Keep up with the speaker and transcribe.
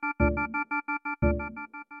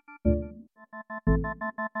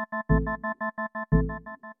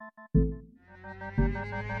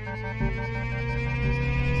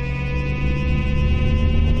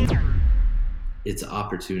it's an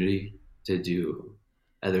opportunity to do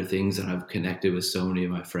other things, and I've connected with so many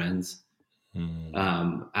of my friends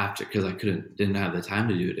after, because I didn't have the time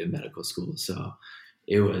to do it in medical school. So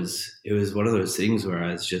it was one of those things where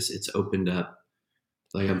it's opened up,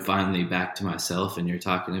 like I'm finally back to myself, and you're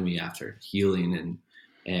talking to me after healing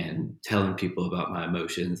and telling people about my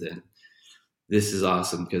emotions. And this is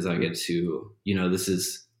awesome because I get to, this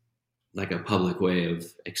is like a public way of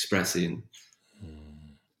expressing,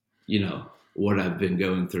 what I've been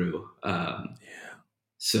going through.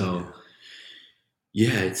 So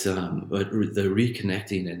yeah, it's but the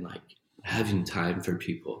reconnecting and like having time for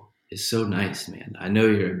people is so nice, man. I know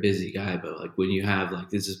you're a busy guy, but like when you have, like,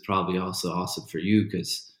 this is probably also awesome for you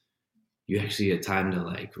because you actually get time to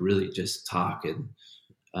like really just talk and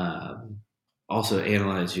um, also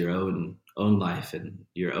analyze your own life and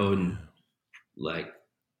your own like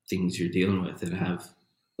things you're dealing with, and have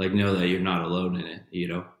like know that you're not alone in it.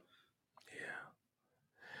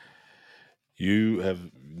 You have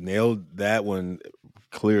nailed that one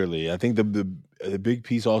clearly. I think the big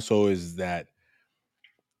piece also is that,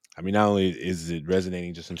 I mean, not only is it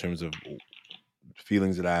resonating just in terms of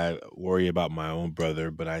feelings that I worry about my own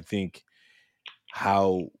brother, but I think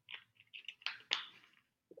how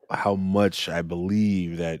much I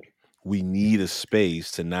believe that we need a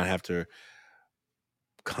space to not have to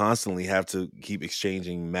constantly have to keep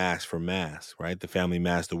exchanging mask for mask, right? The family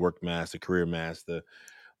mask, the work mask, the career mask, the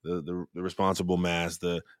responsible mask,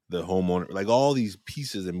 the homeowner, like all these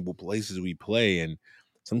pieces and places we play. And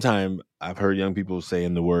sometimes I've heard young people say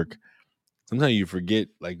in the work, sometimes you forget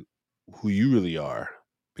like who you really are,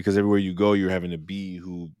 because everywhere you go, you're having to be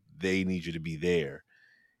who they need you to be there.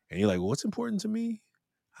 And you're like, well, what's important to me?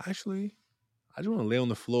 Actually, I just want to lay on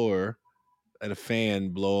the floor, let a fan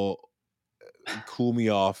blow, cool me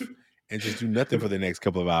off, and just do nothing for the next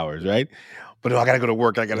couple of hours, right? But I gotta go to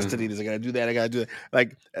work. I gotta study this. I gotta do that. I gotta do that.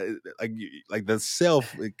 Like the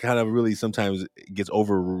self, it kind of really sometimes gets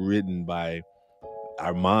overridden by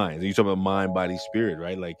our minds. You talk about mind, body, spirit,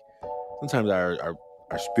 right? Like sometimes our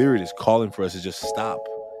spirit is calling for us to just stop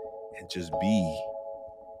and just be.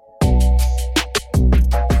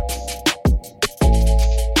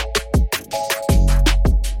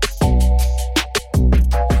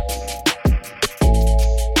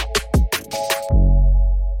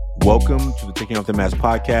 Welcome to the Taking Off the Mask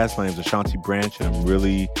podcast. My name is Ashanti Branch, and I'm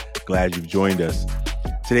really glad you've joined us.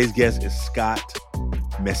 Today's guest is Scott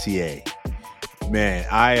Messier. Man,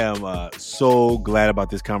 I am so glad about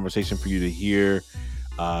this conversation for you to hear.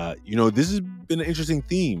 This has been an interesting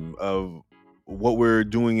theme of what we're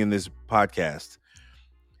doing in this podcast.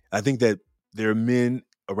 I think that there are men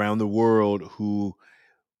around the world who've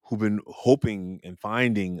been hoping and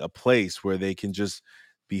finding a place where they can just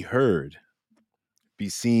be heard, be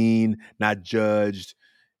seen, not judged,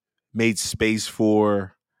 made space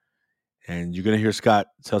for. And you're going to hear Scott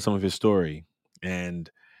tell some of his story. And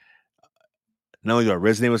not only do I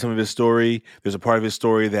resonate with some of his story, there's a part of his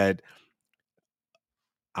story that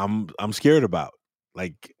I'm scared about.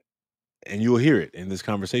 Like, and you'll hear it in this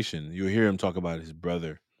conversation. You'll hear him talk about his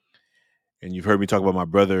brother. And you've heard me talk about my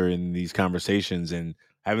brother in these conversations. And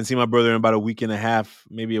I haven't seen my brother in about a week and a half,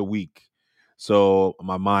 maybe a week. So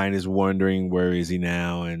my mind is wondering, where is he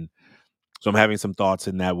now? And so I'm having some thoughts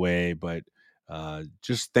in that way, but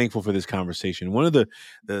just thankful for this conversation. One of the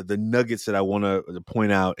nuggets that I want to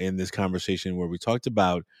point out in this conversation, where we talked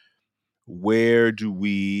about where do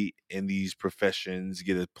we in these professions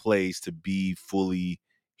get a place to be fully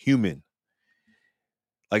human.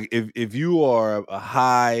 Like if you are a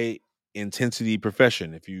high intensity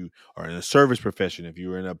profession, if you are in a service profession, if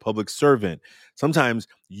you're in a public servant, sometimes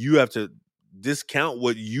you have to discount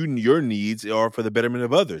what your needs are for the betterment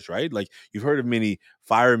of others, right? Like you've heard of many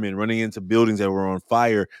firemen running into buildings that were on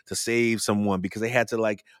fire to save someone because they had to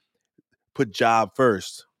like put job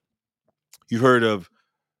first. You've heard of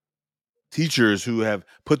teachers who have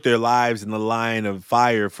put their lives in the line of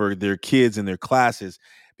fire for their kids and their classes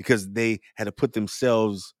because they had to put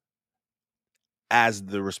themselves as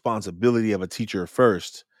the responsibility of a teacher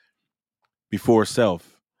first before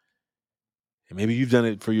self. And maybe you've done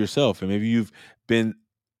it for yourself, and maybe you've been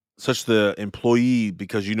such the employee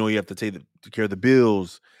because you know you have to take care of the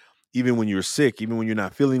bills, even when you're sick, even when you're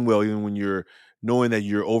not feeling well, even when you're knowing that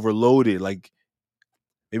you're overloaded. Like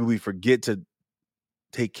maybe we forget to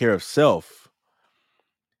take care of self.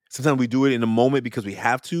 Sometimes we do it in a moment because we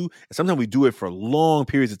have to, and sometimes we do it for long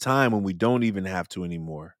periods of time when we don't even have to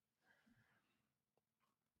anymore.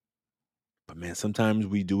 But man, sometimes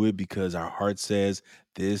we do it because our heart says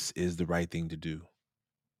this is the right thing to do.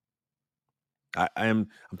 I'm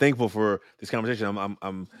thankful for this conversation.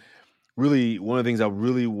 I'm really, one of the things I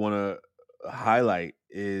really want to highlight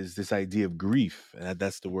is this idea of grief. And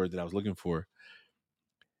that's the word that I was looking for.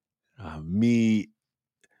 Me,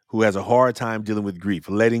 who has a hard time dealing with grief,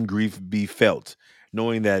 letting grief be felt,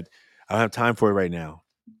 knowing that I don't have time for it right now.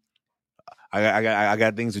 I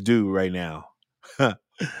got things to do right now.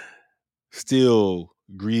 Still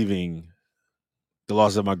grieving the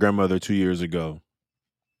loss of my grandmother 2 years ago.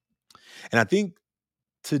 And I think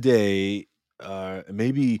today,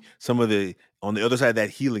 maybe some of on the other side of that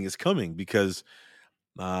healing is coming, because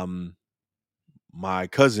my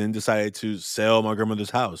cousin decided to sell my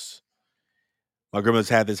grandmother's house. My grandmother's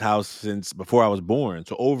had this house since before I was born.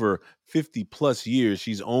 So over 50 plus years,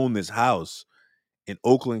 she's owned this house in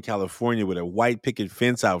Oakland, California, with a white picket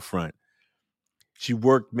fence out front. She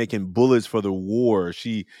worked making bullets for the war.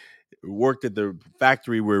 She worked at the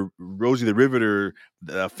factory where Rosie the Riveter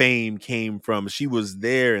fame came from. She was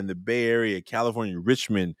there in the Bay Area, California,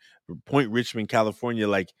 Richmond, Point Richmond,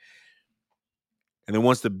 California. And then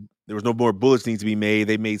once there was no more bullets need to be made,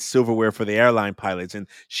 they made silverware for the airline pilots. And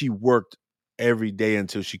she worked every day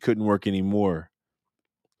until she couldn't work anymore,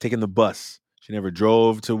 taking the bus. She never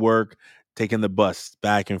drove to work, taking the bus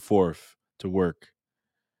back and forth to work.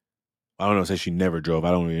 I don't know, say she never drove.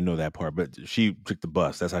 I don't even know that part, but she took the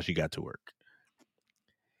bus. That's how she got to work.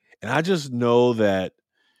 And I just know that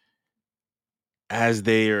as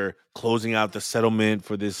they are closing out the settlement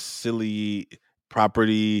for this silly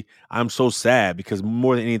property, I'm so sad, because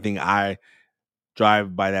more than anything, I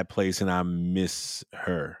drive by that place and I miss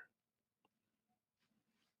her.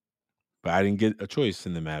 But I didn't get a choice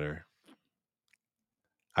in the matter.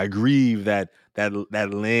 I grieve that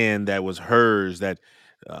land that was hers, that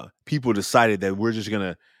people decided that we're just going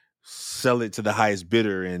to sell it to the highest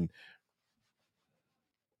bidder. And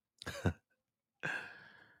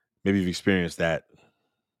maybe you've experienced that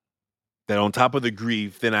on top of the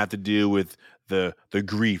grief, then I have to deal with the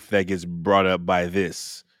grief that gets brought up by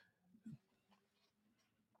this.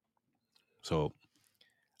 So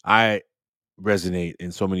I resonate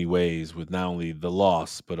in so many ways with not only the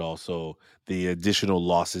loss, but also the additional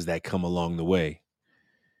losses that come along the way.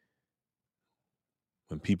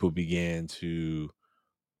 When people began to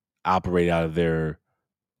operate out of their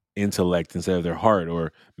intellect instead of their heart,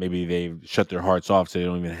 or maybe they've shut their hearts off so they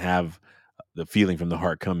don't even have the feeling from the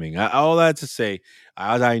heart coming. All that to say,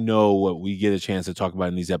 as I know, what we get a chance to talk about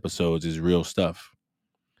in these episodes is real stuff.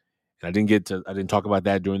 And I didn't talk about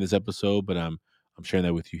that during this episode, but I'm sharing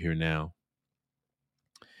that with you here now.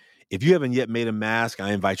 If you haven't yet made a mask,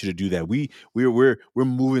 I invite you to do that. We're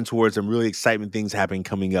moving towards some really exciting things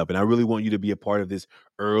coming up, and I really want you to be a part of this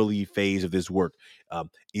early phase of this work.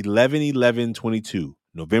 11/11/22,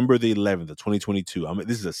 November the 11th of 2022.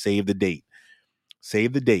 This is a save the date.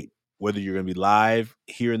 Save the date. Whether you're going to be live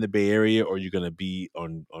here in the Bay Area or you're going to be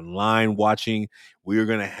online watching, we're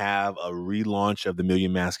going to have a relaunch of the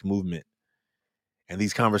Million Mask Movement. And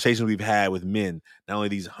these conversations we've had with men, not only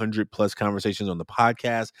these 100+ conversations on the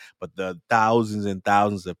podcast, but the thousands and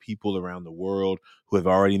thousands of people around the world who have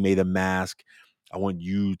already made a mask. I want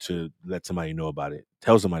you to let somebody know about it.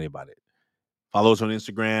 Tell somebody about it. Follow us on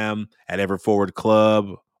Instagram at EverForward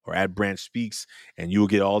Club or at Branch Speaks, and you will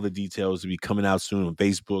get all the details to be coming out soon on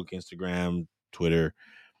Facebook, Instagram, Twitter.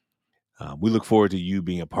 We look forward to you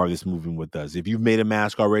being a part of this movement with us. If you've made a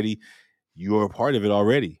mask already, you're a part of it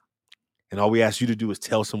already. And all we ask you to do is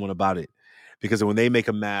tell someone about it, because when they make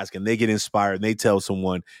a mask and they get inspired and they tell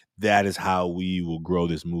someone, that is how we will grow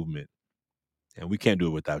this movement. And we can't do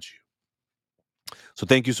it without you. So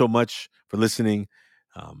thank you so much for listening.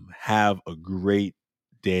 Have a great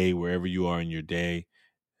day wherever you are in your day.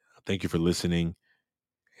 Thank you for listening.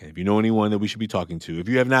 And if you know anyone that we should be talking to, if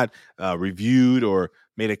you have not reviewed or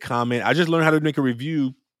made a comment, I just learned how to make a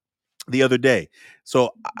review the other day.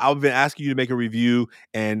 So I've been asking you to make a review,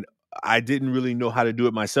 and I didn't really know how to do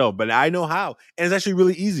it myself, but I know how. And it's actually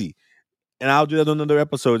really easy. And I'll do that on another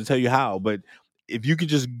episode to tell you how. But if you could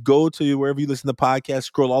just go to wherever you listen to podcasts,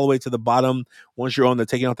 scroll all the way to the bottom once you're on the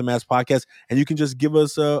Taking Off the Mask podcast, and you can just give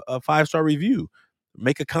us a 5-star review.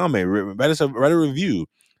 Make a comment. Write a review.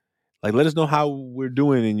 Let us know how we're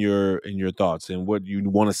doing in your thoughts and what you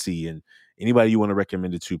want to see. And anybody you want to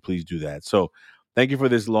recommend it to, please do that. So thank you for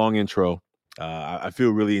this long intro. I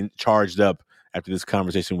feel really charged up after this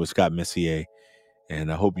conversation with Scott Messier, and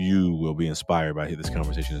I hope you will be inspired by this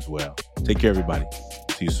conversation as well. Take care, everybody.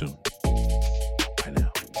 See you soon. Bye now.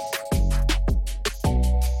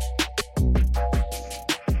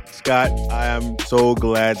 Scott, I am so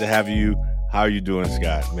glad to have you. How are you doing,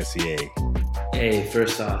 Scott Messier? Hey,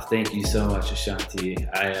 first off, thank you so much, Ashanti.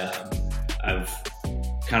 I've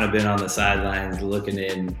kind of been on the sidelines looking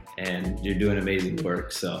in, and you're doing amazing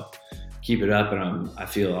work. So keep it up, and I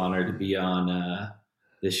feel honored to be on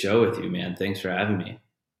this show with you, man. Thanks for having me.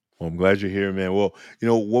 Well, I'm glad you're here, man. Well,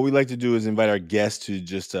 what we like to do is invite our guests to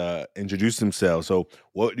just introduce themselves. So,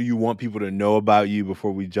 what do you want people to know about you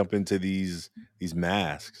before we jump into these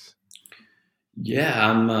masks? Yeah,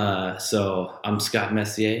 I'm Scott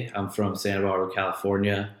Messier. I'm from Santa Barbara,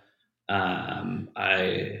 California.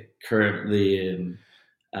 I currently am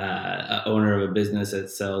owner of a business that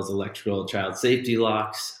sells electrical child safety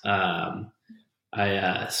locks.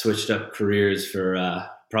 I switched up careers for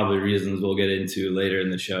probably reasons we'll get into later in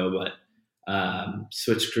the show, but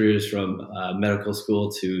switched careers from medical school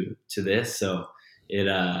to this. So it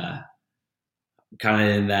kind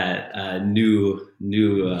of in that new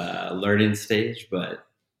learning stage. But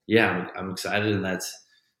yeah, I'm excited, and that's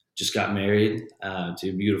just got married to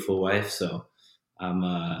a beautiful wife. So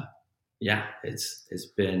I'm yeah, it's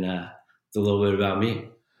been it's a little bit about me.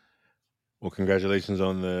 Well, congratulations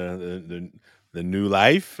on the new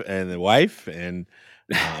life and the wife, and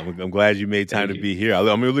I'm glad you made time to be here.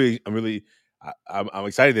 I'm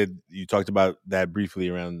excited that you talked about that briefly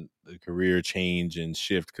around the career change and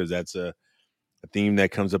shift, because that's a theme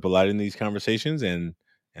that comes up a lot in these conversations, and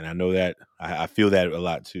I know that I feel that a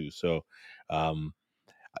lot too. So,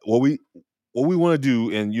 what we want to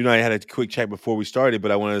do, and you and I had a quick chat before we started,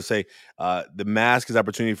 but I wanted to say the mask is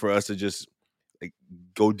opportunity for us to just like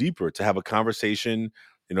go deeper, to have a conversation.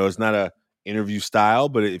 It's not a interview style,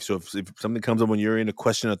 but if something comes up when you're in a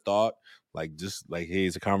question of thought, like just like, hey,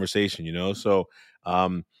 it's a conversation, So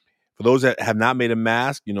for those that have not made a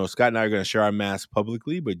mask, Scott and I are going to share our mask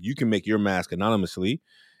publicly, but you can make your mask anonymously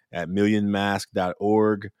at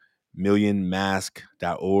millionmask.org,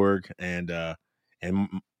 millionmask.org.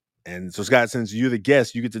 And so, Scott, since you're the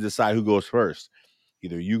guest, you get to decide who goes first.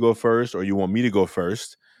 Either you go first or you want me to go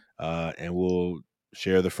first, and we'll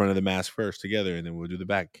share the front of the mask first together, and then we'll do the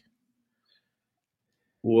back.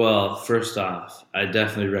 Well, first off, I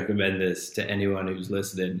definitely recommend this to anyone who's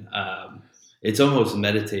listening. It's almost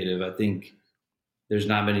meditative. I think there's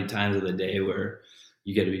not many times of the day where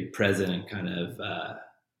you get to be present and kind of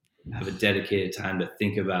have a dedicated time to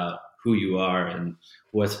think about who you are and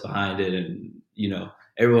what's behind it. And,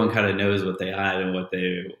 everyone kind of knows what they hide and what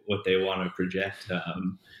they want to project.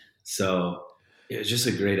 So it was just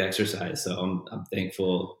a great exercise. So I'm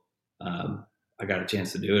thankful I got a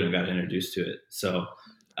chance to do it and got introduced to it. So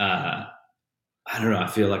I don't know. I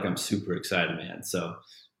feel like I'm super excited, man. So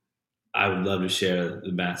I would love to share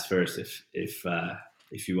the mask first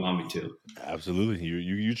if you want me to. Absolutely.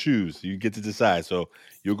 You choose. You get to decide. So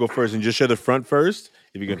you'll go first and just share the front first.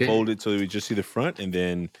 If you can fold it so we just see the front, and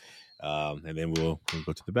then we'll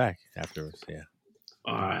go to the back afterwards. Yeah.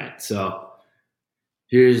 All right. So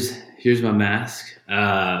here's my mask.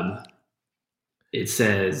 It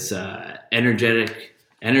says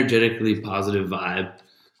energetically positive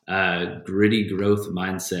vibe, gritty growth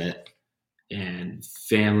mindset, and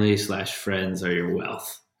family/friends are your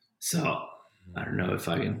wealth. So I don't know if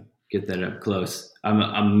I can get that up close. I'm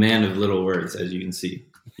a man of little words, as you can see.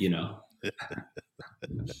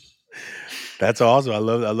 That's awesome. I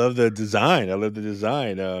love the design.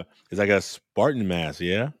 It's like a Spartan mask.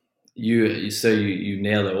 Yeah. You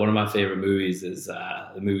nailed it. One of my favorite movies is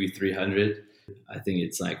the movie 300. I think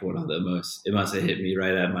it's like one of the most. It must have hit me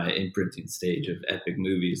right at my imprinting stage of epic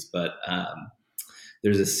movies. But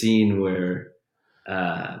there's a scene where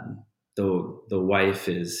the wife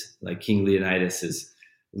is like, King Leonidas is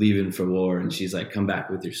leaving for war, and she's like, "Come back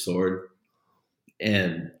with your sword."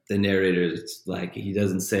 And the narrator is like, he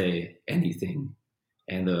doesn't say anything,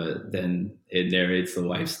 and then it narrates the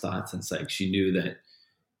wife's thoughts, and it's like she knew that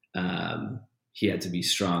he had to be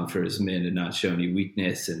strong for his men and not show any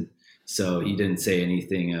weakness, and so he didn't say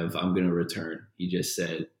anything of "I'm going to return." He just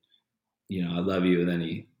said, "I love you," and then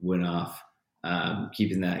he went off,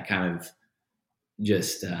 keeping that kind of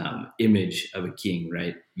just image of a king,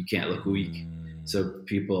 right? You can't look weak. So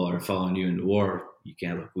people are following you into war. You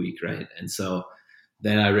can't look weak, right? And so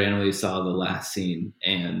then I randomly saw the last scene,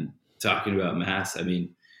 and talking about masks, I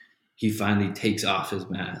mean, he finally takes off his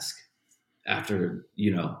mask after,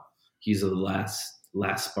 he's the last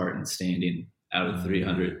Spartan standing out of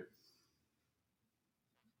 300.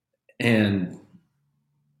 And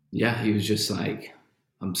yeah, he was just like,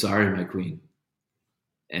 "I'm sorry, my queen."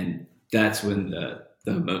 And that's when the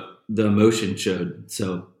emotion showed.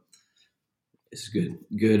 So it's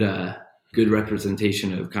good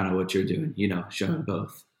representation of kind of what you're doing, showing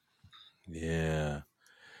both. Yeah.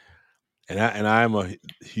 And I'm a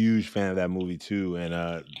huge fan of that movie too.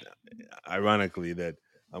 And ironically, that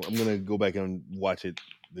I'm gonna go back and watch it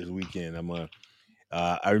this weekend.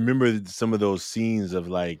 I remember some of those scenes of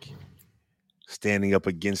like standing up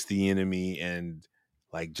against the enemy and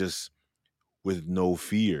like just with no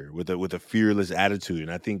fear, with a fearless attitude.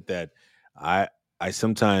 And I think that I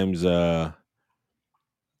sometimes I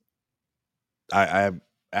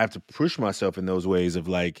have to push myself in those ways of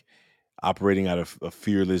like operating out of a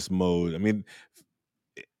fearless mode. I mean,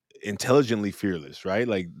 intelligently fearless, right?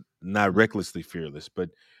 Like not recklessly fearless,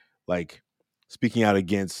 but like speaking out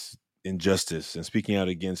against injustice and speaking out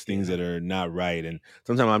against things that are not right. And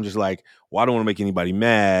sometimes I'm just like, well, I don't want to make anybody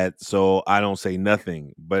mad, so I don't say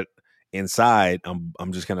nothing. But inside,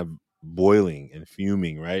 I'm just kind of boiling and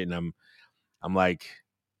fuming, right? And I'm like,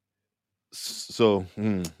 so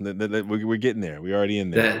we're getting there. We're already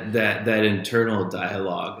in there. That internal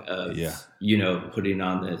dialogue of putting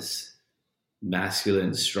on this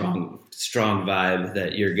masculine, strong vibe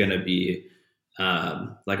that you're gonna be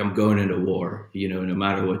like I'm going into war. No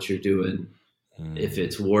matter what you're doing, if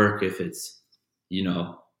it's work, if it's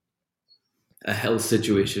a health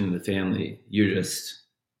situation in the family, you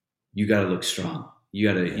got to look strong.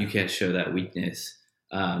 You can't show that weakness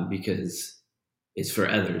because it's for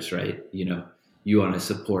others, right? You want to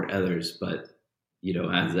support others, but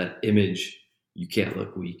as that image, you can't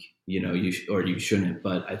look weak. You shouldn't.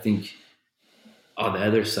 But I think on the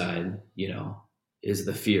other side, is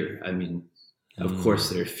the fear. I mean, of course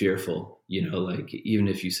they're fearful. Like even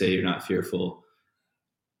if you say you're not fearful,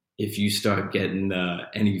 if you start getting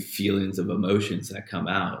any feelings of emotions that come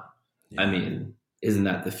out, I mean, isn't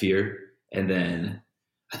that the fear? And then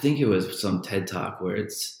I think it was some TED talk where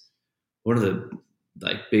it's one of the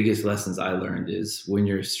like biggest lessons I learned is when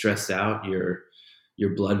you're stressed out, your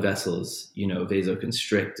blood vessels,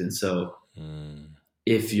 vasoconstrict. And so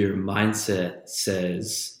if your mindset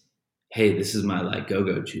says, hey, this is my like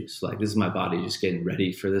go-go juice, like this is my body just getting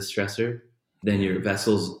ready for this stressor, then your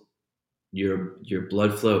vessels, your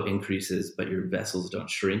blood flow increases, but your vessels don't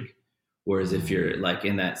shrink. Whereas if you're like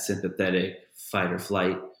in that sympathetic fight or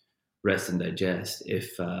flight, rest and digest,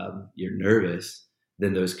 if you're nervous,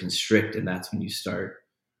 then those constrict, and that's when you start,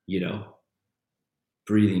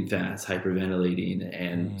 breathing fast, hyperventilating,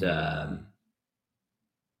 and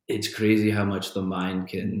it's crazy how much the mind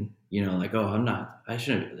can, like, oh, I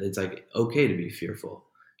shouldn't. It's like okay to be fearful,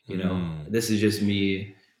 This is just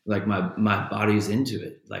me. Like my body's into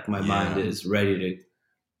it. Like my mind is ready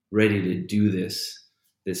to do this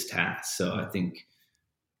task. So I think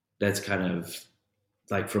that's kind of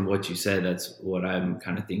like from what you said, that's what I'm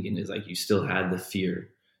kind of thinking is like, you still had the fear.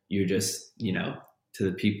 You're just, to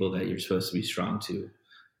the people that you're supposed to be strong to,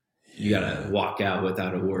 you got to walk out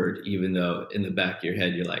without a word, even though in the back of your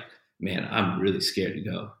head, you're like, man, I'm really scared to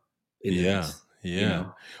go.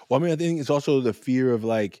 Well, I mean, I think it's also the fear of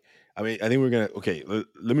like, I mean, I think we're going to,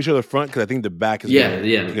 let me show the front. Cause I think the back is going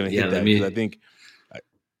to hit that. Cause I think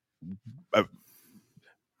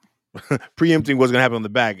preempting what's going to happen on the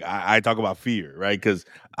back, I talk about fear, right? Because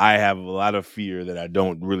I have a lot of fear that I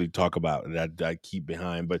don't really talk about, that I keep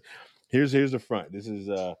behind. But here's the front. This is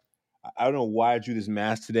I don't know why I drew this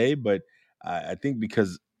mask today, but I think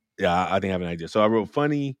because I think I have an idea. So I wrote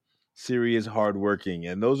funny, serious, hardworking,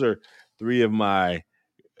 and those are three of my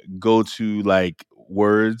go-to like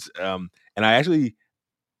words. And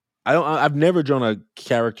I've never drawn a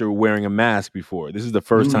character wearing a mask before. This is the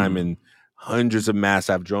first time in hundreds of masks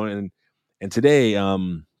I've drawn. And today,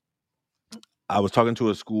 I was talking to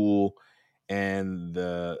a school, and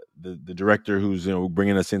the director who's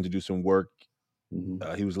bringing us in to do some work,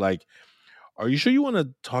 he was like, "Are you sure you want to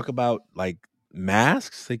talk about like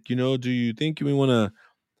masks? Like, do you think we want to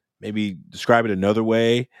maybe describe it another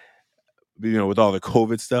way? With all the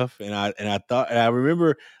COVID stuff." And I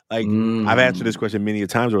remember like I've answered this question many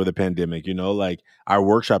times over the pandemic. Like our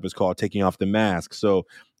workshop is called "Taking Off the Mask." So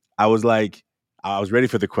I was like, I was ready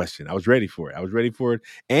for the question. I was ready for it.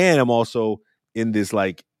 And I'm also in this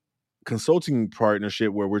like consulting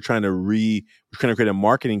partnership where we're trying to create a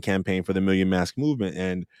marketing campaign for the Million Mask Movement.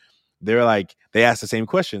 And they're like, they asked the same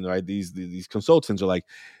question, right? These consultants are like,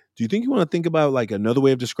 do you think you want to think about like another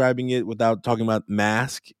way of describing it without talking about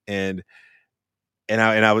mask? And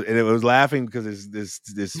it was laughing because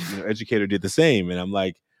this educator did the same. And I'm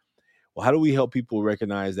like, well, how do we help people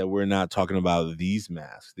recognize that we're not talking about these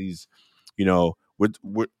masks? These,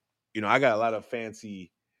 we're I got a lot of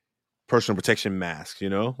fancy personal protection masks,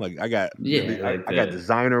 like I got I got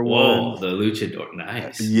designer ones. The luchador,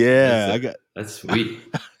 nice. Yeah, that's sweet.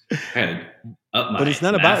 But it's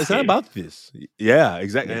not about this. Yeah,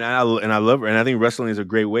 exactly. Yeah. And I love it. And I think wrestling is a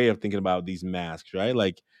great way of thinking about these masks, right?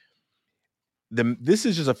 Like this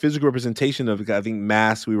is just a physical representation of, I think,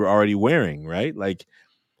 masks we were already wearing, right? Like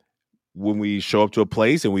when we show up to a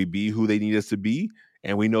place and we be who they need us to be,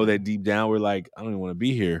 and we know that deep down we're like, I don't even want to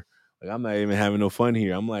be here. Like, I'm not even having no fun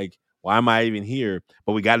here. I'm like, why am I even here?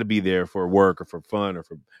 But we got to be there for work or for fun or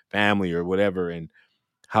for family or whatever. And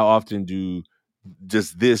how often do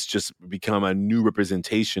just become a new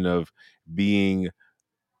representation of being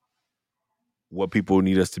what people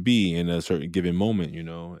need us to be in a certain given moment,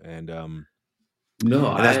 No, and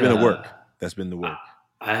that's been the work. That's been the work.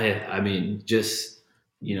 I mean, just,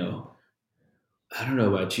 I don't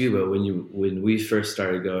know about you, but when we first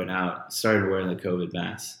started going out, started wearing the COVID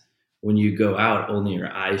mask, when you go out, only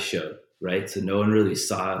your eyes showed, right? So no one really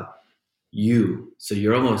saw you. So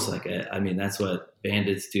you're almost like I mean, that's what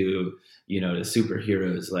bandits do, to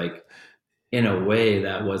superheroes. Like, in a way,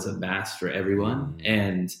 that was a mask for everyone.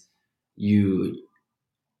 And you,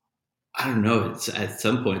 I don't know, it's at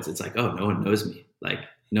some points it's like, oh, no one knows me. Like,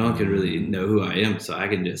 no one can really know who I am. So I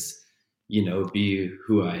can just, be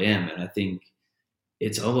who I am. And I think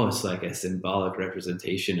it's almost like a symbolic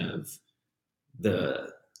representation of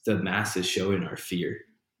the masses showing our fear.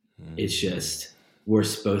 It's just, we're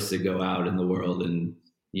supposed to go out in the world and,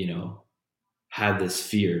 have this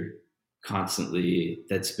fear constantly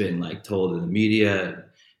that's been like told in the media.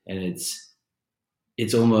 And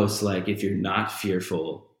it's almost like, if you're not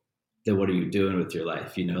fearful, then what are you doing with your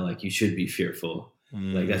life? Like, you should be fearful.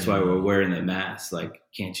 Like, that's why we're wearing the mask. Like,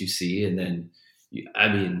 can't you see? And then, I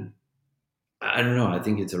mean, I don't know. I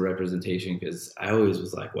think it's a representation, because I always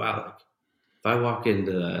was like, wow, like, if I walk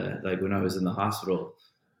into, like, when I was in the hospital,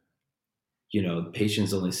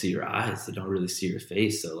 patients only see your eyes. They don't really see your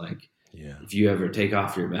face. So, like, if you ever take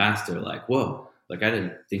off your mask, they're like, whoa, like, I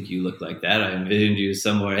didn't think you looked like that. I envisioned you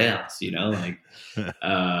somewhere else, like,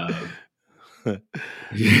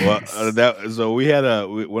 so we had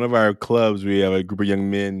one of our clubs. We have a group of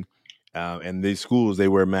young men, and these schools, they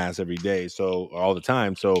wear masks every day, so all the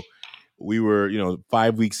time. So we were,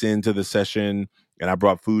 5 weeks into the session, and I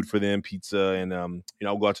brought food for them, pizza, and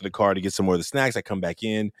I'll go out to the car to get some more of the snacks. I come back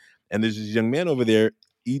in, and there's this young man over there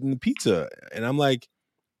eating the pizza, and I'm like,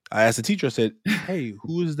 I asked the teacher, I said, "Hey,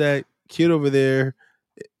 who is that kid over there?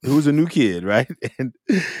 Who's a new kid, right?" And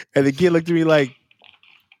the kid looked at me like,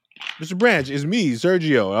 "Mr. Branch, it's me,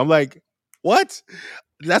 Sergio." I'm like, "What?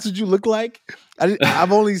 That's what you look like?"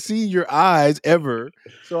 I've only seen your eyes ever,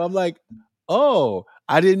 so I'm like, "Oh,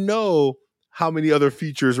 I didn't know how many other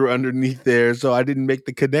features were underneath there, so I didn't make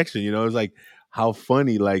the connection." It was like, how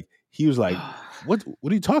funny. Like, he was like, "What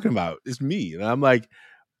are you talking about? It's me," and I'm like,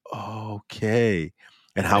 "Okay."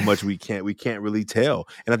 And how much we can't really tell.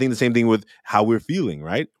 And I think the same thing with how we're feeling,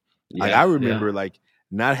 right? Like, I remember like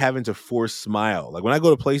not having to force smile. Like, when I go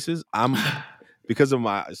to places, I'm because of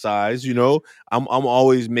my size, I'm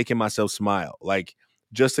always making myself smile, like,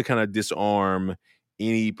 just to kind of disarm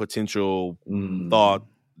any potential thought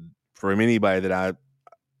from anybody that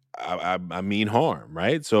I mean harm,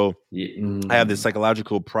 right? So I have this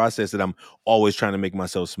psychological process that I'm always trying to make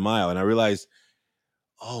myself smile, and I realized,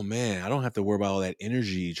 oh man, I don't have to worry about all that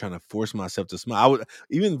energy trying to force myself to smile. I would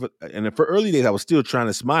and for early days, I was still trying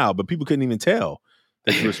to smile, but people couldn't even tell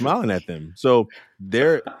that you were smiling at them. So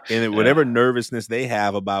they're in whatever nervousness they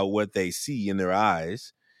have about what they see in their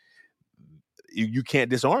eyes, you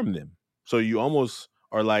can't disarm them. So you almost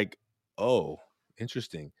are like, oh,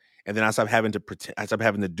 interesting. And then I stopped having to pretend. I stopped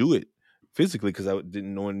having to do it physically because I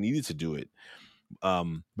didn't know one needed to do it.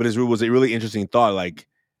 But it was a really interesting thought, like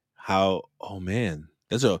how, oh man,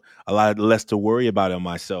 there's a lot less to worry about on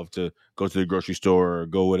myself to go to the grocery store or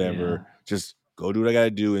go whatever. Yeah. Just go do what I got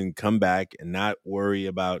to do and come back and not worry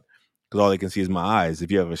about, because all they can see is my eyes.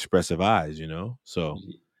 If you have expressive eyes, so.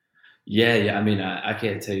 Yeah. I mean, I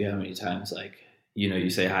can't tell you how many times, like, you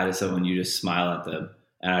say hi to someone, you just smile at them,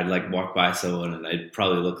 and I'd like walk by someone and I'd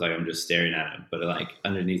probably look like I'm just staring at them, but like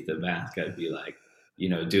underneath the mask, I'd be like,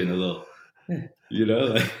 doing a little,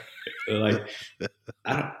 like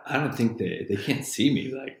I don't think they can't see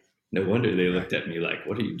me. Like, no wonder they looked at me like,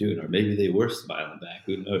 what are you doing? Or maybe they were smiling back.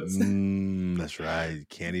 Who knows? That's right. You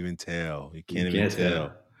can't even tell. You can't even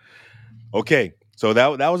tell. Okay. So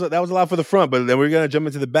that was a lot for the front, but then we're gonna jump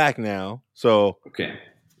into the back now. So okay,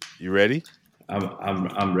 you ready?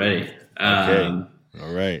 I'm ready. Okay.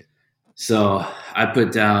 All right. So I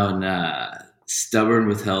put down stubborn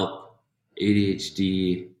with help,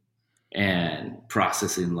 ADHD, and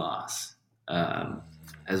processing loss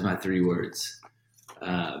as my 3 words.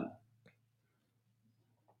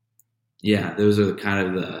 Yeah, those are kind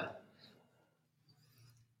of the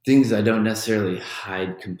things I don't necessarily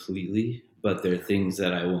hide completely, but they're things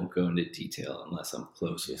that I won't go into detail unless I'm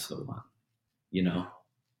close with someone,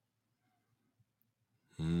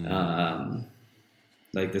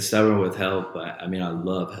 like the stubborn with help. I mean, I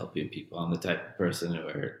love helping people. I'm the type of person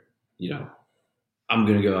where, I'm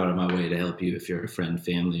going to go out of my way to help you if you're a friend,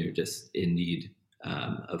 family, or just in need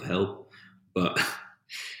of help. But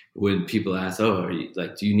when people ask, "Oh, are you,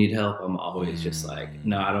 like, do you need help?" I'm always just like,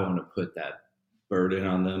 "No, I don't want to put that burden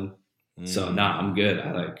on them." So, no, I'm good.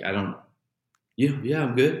 I don't. Yeah,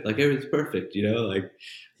 I'm good. Like, everything's perfect, like.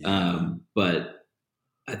 But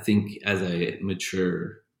I think as I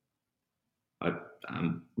mature,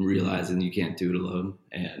 I'm realizing you can't do it alone,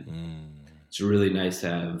 and it's really nice to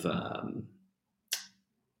have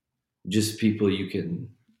just people you can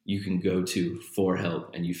go to for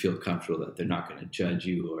help, and you feel comfortable that they're not going to judge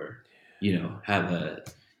you or have a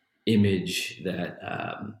image that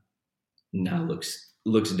now looks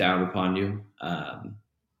down upon you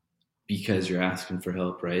because you're asking for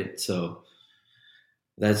help, right? So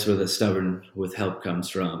that's where the stubborn with help comes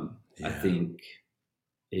from. Yeah. I think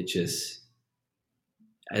it just,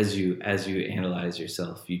 as you analyze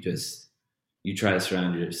yourself, you try to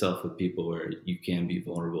surround yourself with people where you can be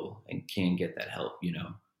vulnerable and can get that help,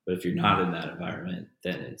 But if you're not in that environment,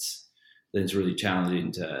 then it's really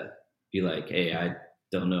challenging to be like, "Hey, I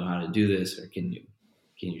don't know how to do this," or can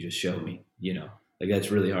you just show me? Like,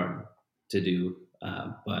 that's really hard to do.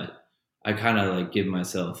 But I kind of like give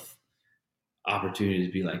myself opportunity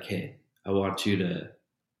to be like, "Hey, I want you to,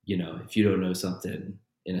 if you don't know something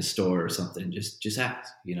in a store or something, just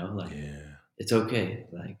ask, It's okay.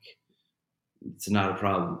 Like, it's not a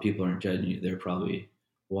problem. People aren't judging you. They're probably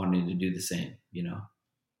wanting to do the same,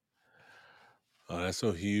 Oh, that's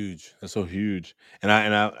so huge. That's so huge. And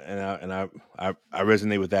I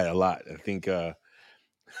resonate with that a lot. I think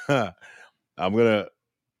I'm gonna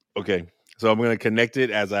so I'm gonna connect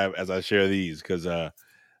it as I share these, because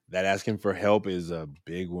that asking for help is a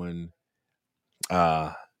big one.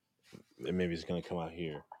 Maybe it's gonna come out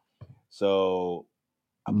here. So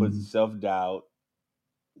I put self-doubt,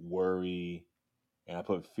 worry, and I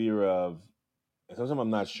put fear of, and sometimes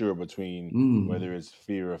I'm not sure between whether it's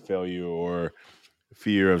fear of failure or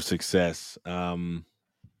fear of success. Sometimes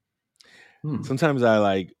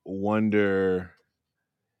I wonder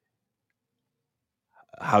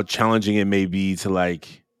how challenging it may be to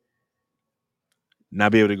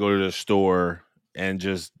not be able to go to the store and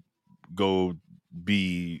just go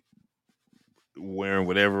be wearing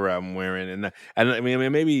whatever I'm wearing. And I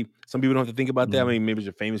mean, maybe some people don't have to think about that. I mean, maybe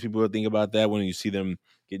the famous people don't think about that when you see them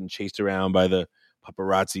getting chased around by the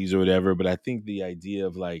paparazzis or whatever. But I think the idea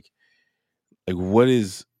of like what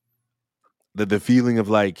is the feeling of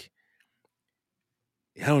I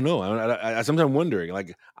don't know. I sometimes wondering,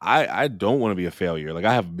 I don't want to be a failure. Like,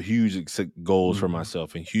 I have huge goals for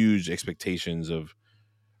myself and huge expectations of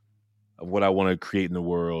what I want to create in the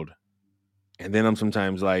world. And then I'm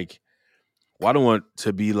sometimes like, well, I don't want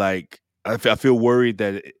to be like, I feel worried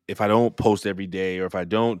that if I don't post every day, or if I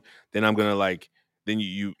don't, then I'm going to then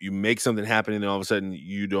you make something happen and then all of a sudden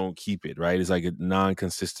you don't keep it, right? It's like a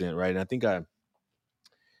non-consistent, right? And I think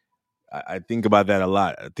I think about that a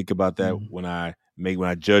lot. I think about that when I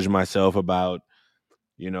judge myself about,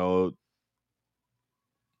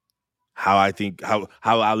 how I think, how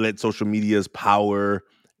I let social media's power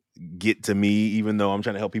get to me, even though I'm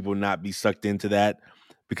trying to help people not be sucked into that,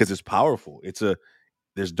 because it's powerful.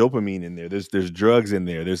 There's dopamine in there. There's drugs in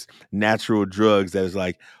there. There's natural drugs that is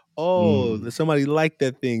like, oh, somebody liked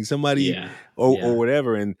that thing, somebody or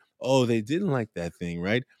whatever, and oh, they didn't like that thing,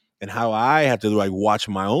 right? And how I have to watch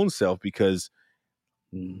my own self, because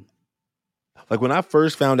when I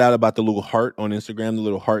first found out about the little heart on Instagram, the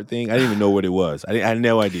little heart thing, I didn't even know what it was. I had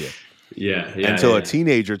no idea. Until a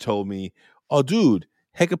teenager told me, "Oh, dude,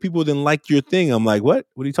 heck of people didn't like your thing." I'm like, "What?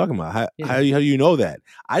 What are you talking about? How do you know that?"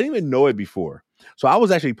 I didn't even know it before. So I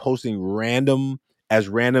was actually posting random as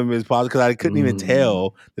possible, because I couldn't even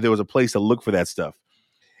tell that there was a place to look for that stuff.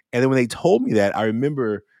 And then when they told me that, I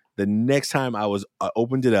remember the next time I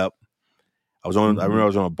opened it up, I remember I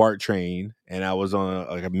was on a BART train, and I was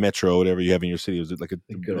on a metro, whatever you have in your city. It was like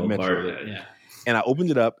a good old metro. BART, yeah. And I opened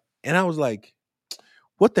it up, and I was like,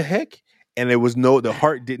 what the heck? And the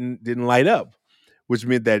heart didn't light up, which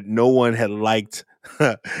meant that no one had liked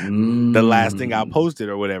the last thing I posted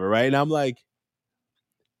or whatever, right? And I'm like,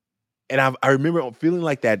 and I remember feeling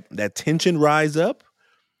like that tension rise up,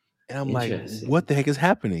 and I'm like, what the heck is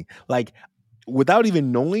happening? Like, without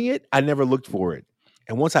even knowing it, I never looked for it.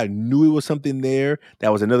 And once I knew it was something there,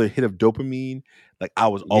 that was another hit of dopamine, like, I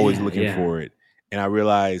was always looking for it. And I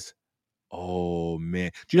realized, oh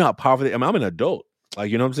man, do you know how powerful it is? I mean, I'm an adult.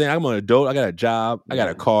 Like, you know what I'm saying? I'm an adult. I got a job. I got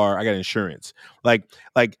a car. I got insurance. Like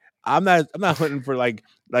I'm not hunting for like,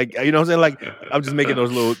 you know what I'm saying? Like, I'm just making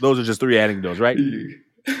those are just 3 anecdotes, right?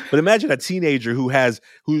 But imagine a teenager who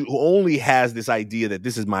only has this idea that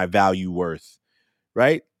this is my value worth,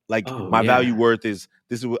 right? Like Oh my value yeah. worth is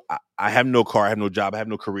this is what I have no car, I have no job, I have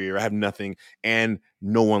no career, I have nothing, and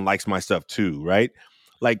no one likes my stuff too, right?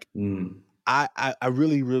 Like Mm. I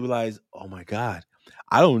really realize, oh my God,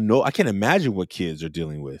 I don't know. I can't imagine what kids are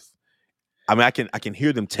dealing with. I mean, I can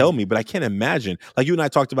hear them tell Yeah. me, but I can't imagine. Like you and I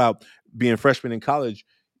talked about being freshmen in college.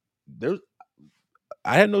 There's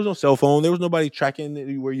I had no cell phone. There was nobody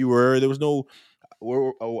tracking where you were. There was no.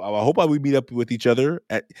 I hope I would meet up with each other.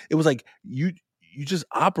 It was like you just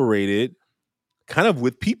operated kind of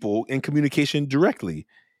with people in communication directly.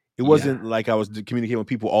 It Yeah. wasn't like I was communicating with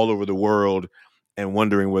people all over the world and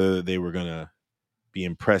wondering whether they were gonna be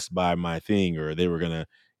impressed by my thing or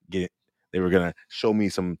get they were gonna show me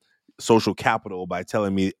some social capital by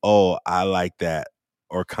telling me, oh, I like that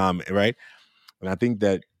or comment, right? And I think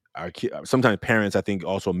that sometimes parents, I think,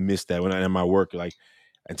 also miss that when in my work, like,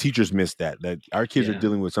 and teachers miss that our kids are Yeah.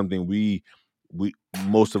 dealing with something we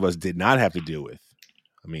most of us did not have to deal with.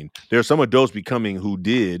 I mean, there are some adults becoming who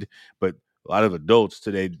did, but a lot of adults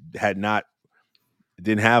today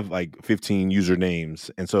didn't have like 15 usernames,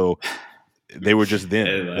 and so they were just them.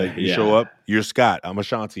 And, Like you show yeah. up, you're Scott, I'm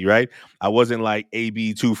Ashanti, right? I wasn't like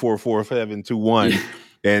AB 244721, Yeah.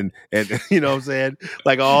 and you know what I'm saying?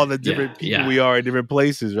 Like all the Yeah. different people Yeah. we are in different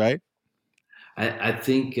places, right? I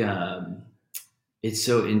think it's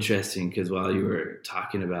so interesting because while you were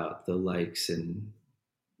talking about the likes and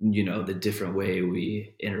the different way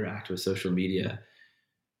we interact with social media,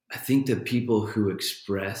 I think the people who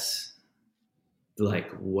express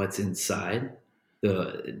like what's inside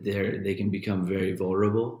they can become very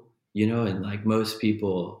vulnerable, and like most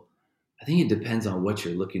people, I think it depends on what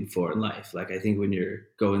you're looking for in life. Like I think when you're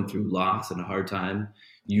going through loss and a hard time,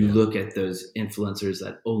 you Yeah, look at those influencers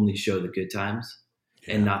that only show the good times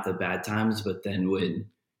and yeah, not the bad times. But then when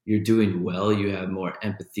you're doing well, you have more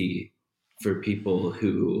empathy for people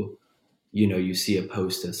who, you see a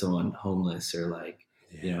post of someone homeless or like,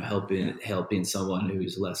 yeah, yeah. helping someone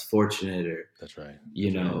who's less fortunate or, That's right.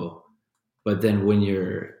 you That's right. know, but then when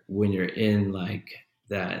you're in like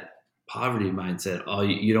that poverty mindset, all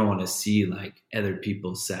you don't want to see like other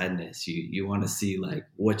people's sadness. You want to see like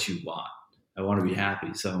what you want. I want to be Yeah.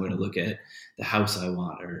 happy, so I'm going to look at the house I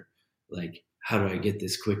want, or like how do I get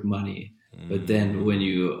this quick money. But then when Mm,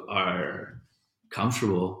 you are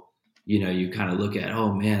comfortable, you kind of look at,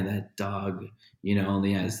 oh man, that dog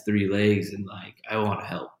only has 3 legs, and like I want to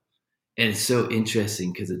help. And it's so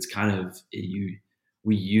interesting because it's kind of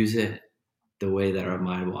we use it the way that our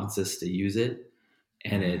mind wants us to use it.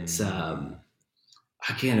 And it's mm,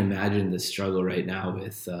 I can't imagine the struggle right now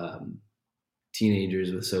with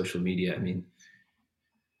teenagers with social media. I mean,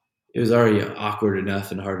 it was already awkward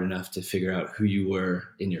enough and hard enough to figure out who you were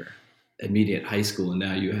in your immediate high school, and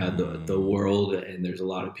now you have the mm. world, and there's a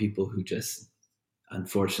lot of people who just,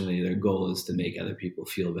 unfortunately, their goal is to make other people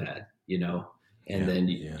feel bad, and Yeah, then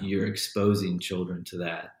yeah, you're exposing children to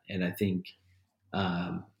that. And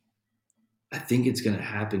um, I think it's going to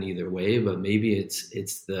happen either way, but maybe it's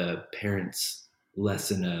the parents'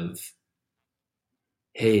 lesson of,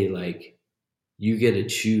 hey, like you get to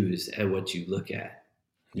choose at what you look at.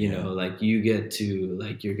 yeah, Like you get to,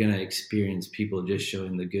 like, you're going to experience people just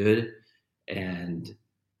showing the good, and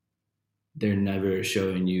they're never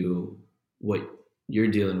showing you what you're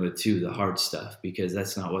dealing with too, the hard stuff, because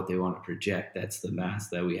that's not what they want to project. That's the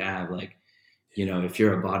mask that we have. Like, yeah. if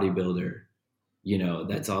you're a bodybuilder,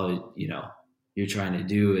 that's all you're trying to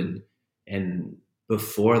do. And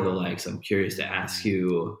before the likes, I'm curious to ask Mm.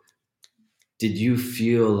 you, did you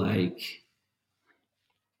feel like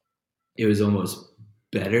it was almost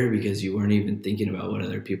better because you weren't even thinking about what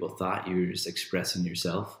other people thought? You were just expressing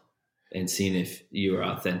yourself and seeing if you were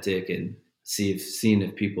authentic, and seeing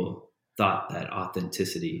if people thought that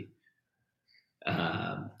authenticity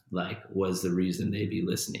like was the reason they'd be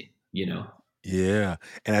listening. Yeah,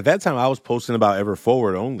 and at that time, I was posting about Ever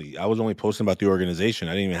Forward only. I was only posting about the organization.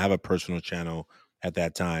 I didn't even have a personal channel at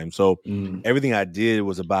that time. So Mm, everything I did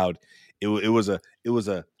was about it was it was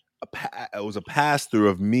a pass through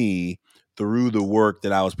of me through the work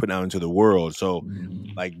that I was putting out into the world. So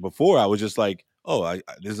mm, like before, I was just like, oh,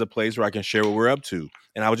 this is a place where I can share what we're up to,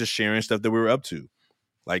 and I was just sharing stuff that we were up to,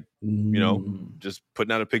 like, you know, mm, just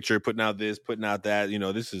putting out a picture, putting out this, putting out that.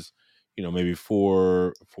 This is, maybe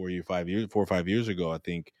 4 or 5 years ago. I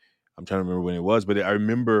think I'm trying to remember when it was, but I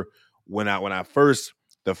remember when I first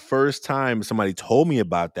the first time somebody told me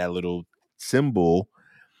about that little symbol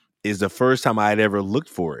is the first time I had ever looked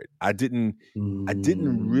for it. I didn't mm.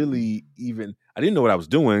 really even I didn't know what I was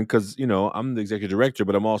doing because I'm the executive director,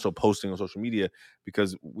 but I'm also posting on social media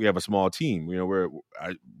because we have a small team.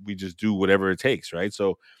 We just do whatever it takes, right?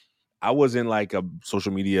 So I wasn't like a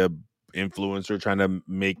social media influencer trying to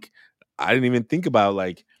make. I didn't even think about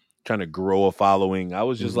like trying to grow a following. I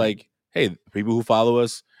was just Mhm. like, hey, people who follow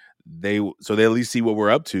us, they at least see what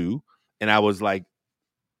we're up to. And I was like,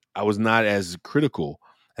 I was not as critical.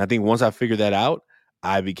 And I think once I figured that out,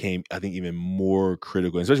 I became, I think, even more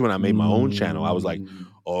critical. And especially when I made my own channel, I was like, Mm.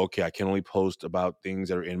 oh, okay, I can only post about things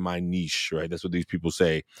that are in my niche, right? That's what these people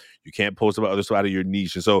say. You can't post about other stuff out of your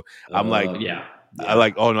niche. And so I'm like, Yeah. I Yeah.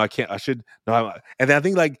 like, oh no, I can't. I should no. And then I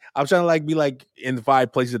think like I'm trying to like be like in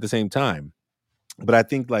 5 places at the same time. But I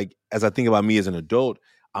think like as I think about me as an adult,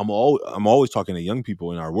 I'm always talking to young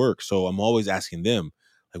people in our work. So I'm always asking them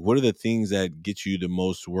like, what are the things that get you the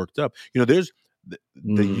most worked up? There's the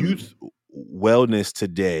Mm. youth wellness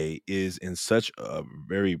today is in such a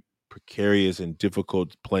very precarious and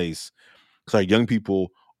difficult place because our young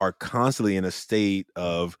people are constantly in a state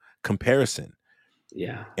of comparison.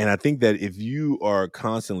 Yeah. And I think that if you are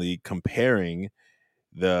constantly comparing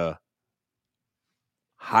the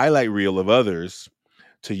highlight reel of others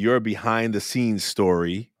to your behind the scenes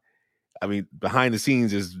story, I mean, behind the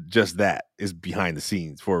scenes is just that, is behind the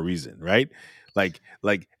scenes for a reason, right?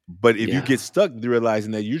 But if you Yeah. get stuck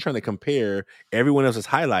realizing that you're trying to compare everyone else's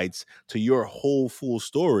highlights to your whole full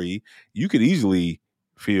story, you could easily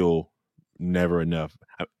feel never enough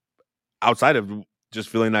outside of just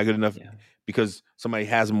feeling not good enough Yeah. because somebody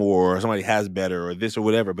has more or somebody has better or this or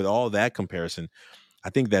whatever. But all that comparison, I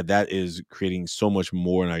think that is creating so much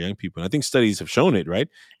more in our young people. And I think studies have shown it, right?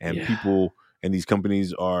 And Yeah. people and these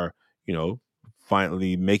companies are,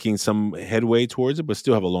 finally making some headway towards it, but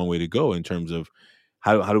still have a long way to go in terms of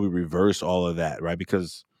how do we reverse all of that, right?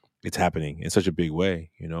 Because it's happening in such a big way.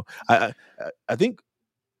 I think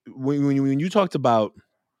when you talked about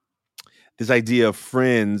this idea of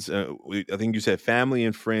friends, I think you said family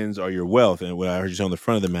and friends are your wealth, and what I heard you say on the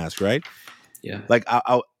front of the mask, right? Yeah. Like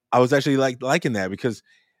I was actually liking that because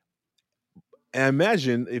and I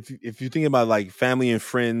imagine if you think about like family and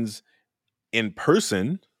friends in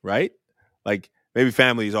person, right? Like maybe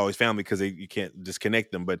family is always family because you can't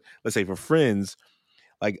disconnect them. But let's say for friends,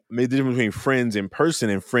 like maybe the difference between friends in person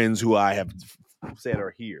and friends who I have said are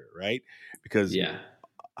here, right? Because Yeah.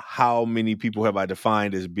 how many people have I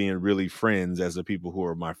defined as being really friends as the people who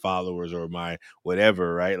are my followers or my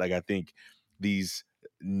whatever, right? Like I think these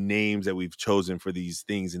names that we've chosen for these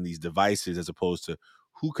things and these devices, as opposed to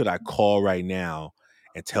who could I call right now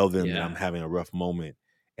and tell them that Yeah. I'm having a rough moment,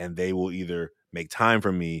 and they will either make time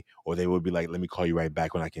for me or they will be like, let me call you right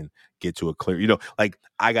back when I can get to a clear, like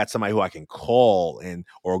I got somebody who I can call and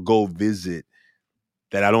or go visit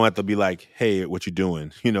that I don't have to be like, hey, what you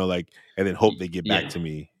doing? Like, and then hope they get back Yeah. to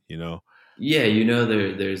me. Yeah.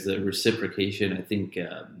 There's the reciprocation. I think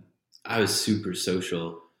I was super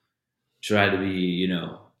social, try to be,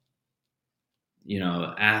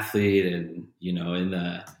 athlete and, in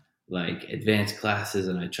the like advanced classes.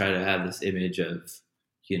 And I try to have this image of,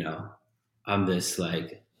 you know, I'm this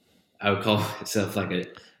like, I would call myself like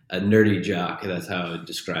a nerdy jock. That's how I would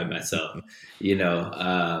describe myself,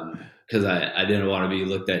 cause I didn't want to be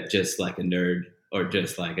looked at just like a nerd or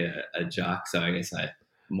just like a jock. So I guess I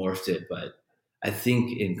morphed it, but I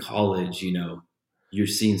think in college, you're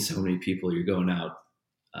seeing so many people, you're going out,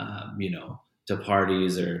 to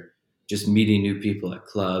parties or just meeting new people at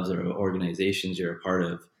clubs or organizations you're a part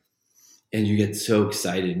of. And you get so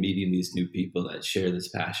excited meeting these new people that share this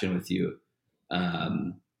passion with you.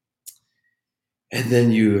 Um, and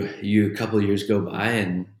then you a couple of years go by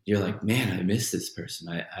and you're like, man, I miss this person.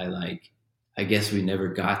 I guess we never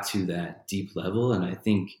got to that deep level. And I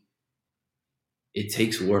think it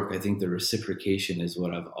takes work. I think the reciprocation is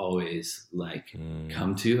what I've always like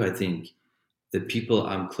come to. I think the people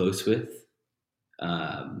I'm close with,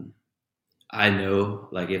 um, I know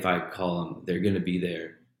like if I call them, they're going to be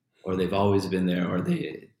there, or they've always been there, or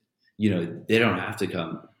they don't have to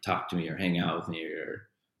come talk to me or hang out with me or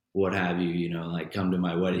what have you, like come to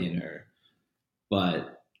my wedding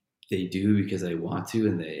but they do because they want to,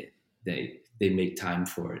 and they make time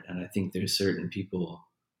for it. And I think there's certain people,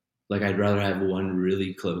 like I'd rather have one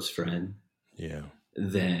really close friend Yeah.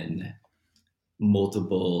 than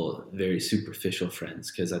multiple very superficial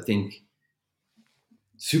friends. Cause I think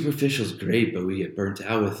superficial is great, but we get burnt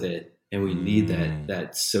out with it, and we need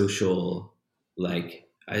that social, like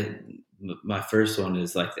my first one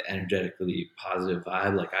is like the energetically positive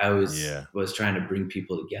vibe. Like I always Yeah. was trying to bring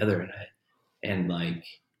people together, and like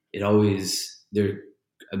it always, they're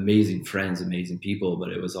amazing friends, amazing people,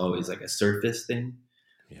 but it was always like a surface thing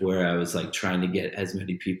Yeah. where I was like trying to get as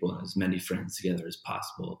many people and as many friends together as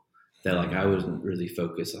possible, that like I wasn't really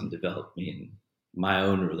focused on developing my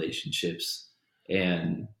own relationships.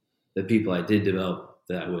 And the people I did develop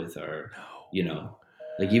that with are,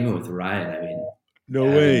 like even with Ryan, I mean, No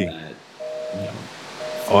having way. that, you know,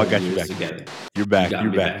 Oh, I 4 got you years back. together. You're You back. got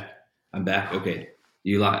You're me back. back. I'm back. Okay.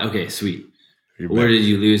 Okay, sweet. You're Where back. did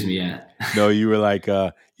you lose me at? No, you were like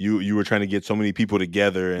you were trying to get so many people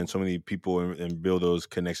together and so many people and build those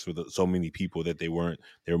connections with so many people that they were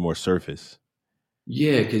more surface.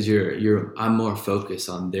 Yeah, because I'm more focused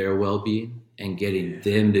on their well-being and getting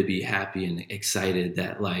them to be happy and excited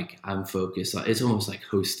that like I'm focused on. It's almost like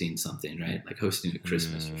hosting something, right? Like hosting a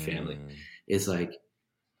Christmas for family. It's like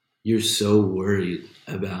you're so worried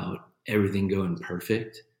about everything going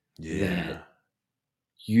perfect that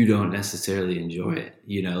you don't necessarily enjoy it.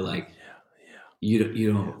 You know, like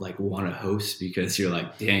you don't like want to host because you're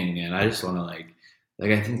like, dang man, I just want to like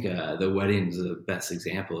I think the wedding's the best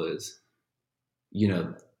example is, you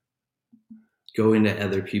know, going to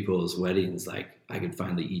other people's weddings, like I could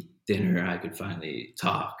finally eat dinner, I could finally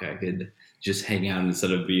talk, I could just hang out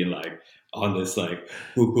instead of being like on this like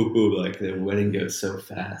whoop, whoop, whoop, like the wedding goes so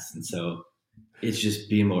fast. And so it's just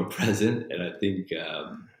being more present. And I think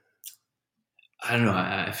I don't know,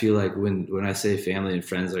 I feel like when I say family and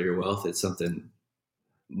friends are your wealth, it's something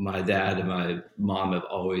my dad and my mom have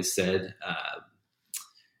always said.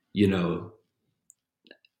 You know,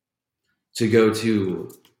 to go to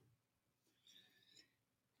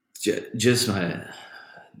just my,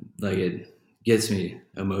 like it gets me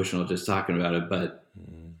emotional just talking about it, but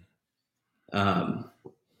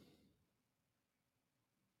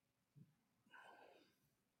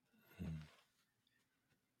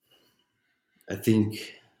I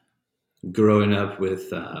think growing up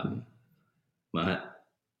with my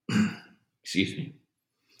excuse me,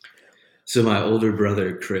 so my older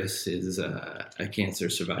brother Chris is a cancer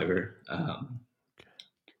survivor.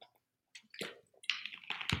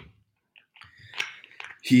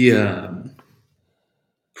 He got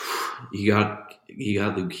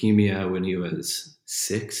leukemia when he was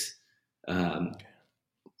 6.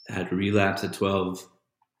 Had relapse at 12,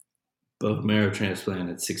 bone marrow transplant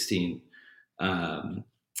at 16. And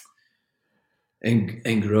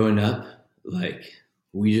growing up, like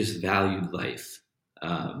we just valued life.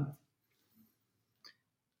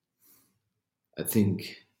 I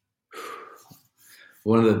think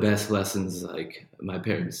one of the best lessons like my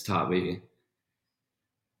parents taught me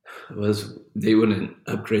was they wouldn't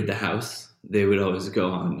upgrade the house. They would always go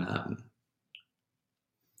on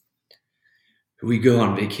we go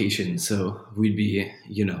on vacation, so we'd be,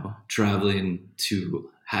 you know, traveling to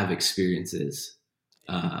have experiences,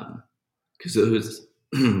 because those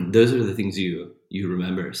those are the things you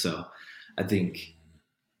remember. So I think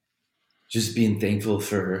just being thankful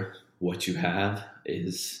for what you have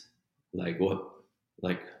is like what,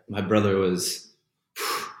 like my brother was,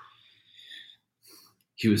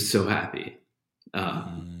 he was so happy, but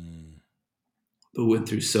went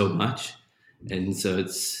through so much, and so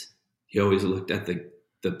he always looked at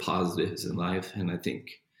the positives in life, and I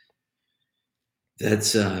think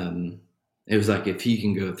that's it was like if he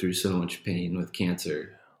can go through so much pain with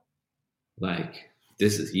cancer, like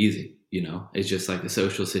this is easy, you know. It's just like a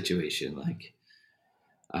social situation. Like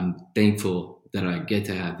I'm thankful that I get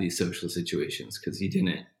to have these social situations because he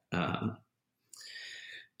didn't.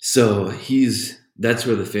 So that's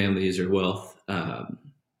where the family is your wealth, and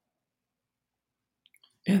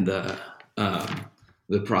the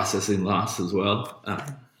processing loss as well.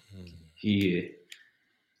 He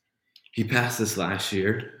passed this last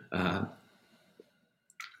year.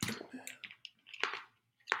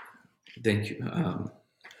 Thank you.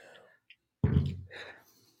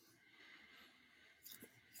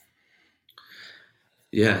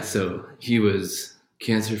 Yeah, so he was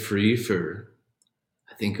cancer free for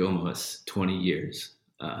I think almost 20 years.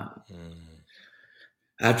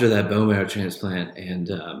 After that bone marrow transplant,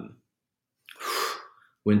 and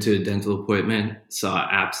went to a dental appointment, saw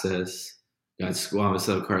abscess, got squamous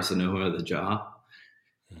cell carcinoma of the jaw.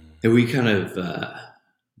 And we kind of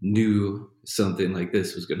knew something like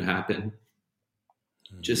this was going to happen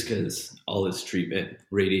just because all this treatment,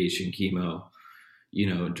 radiation, chemo, you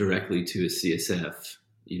know, directly to his CSF,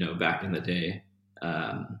 you know, back in the day.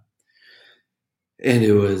 And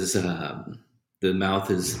it was the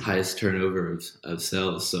mouth is highest turnover of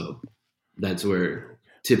cells. So that's where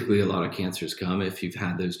typically a lot of cancers come if you've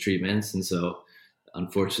had those treatments. And so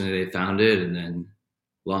unfortunately they found it. And then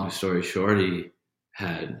long story short, he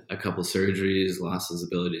had a couple surgeries, lost his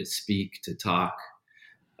ability to speak, to talk,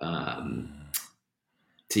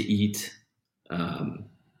 to eat. And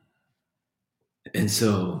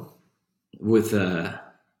so with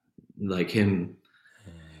like him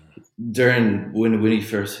during when we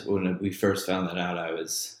first found that out, I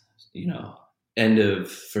was, you know, end of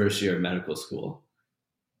first year of medical school.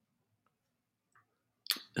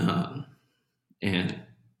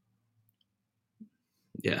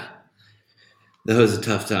 that was a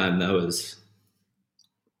tough time. That was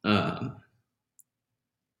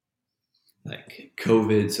like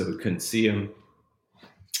COVID, so we couldn't see him.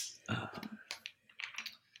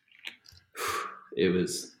 It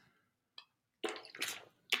was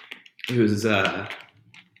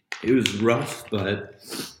rough, but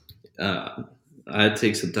I had to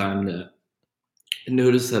take some time to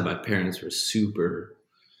notice that my parents were super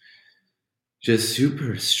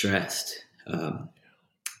stressed.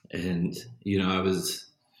 And, I was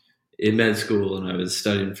in med school and I was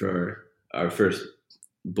studying for our first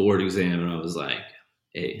board exam, and I was like,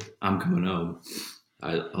 hey, I'm coming home.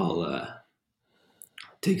 I'll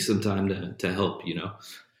take some time to help,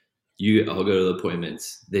 I'll go to the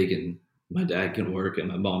appointments. My dad can work and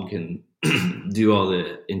my mom can do all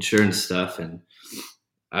the insurance stuff. And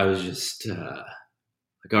I was just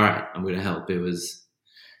like, all right, I'm going to help. And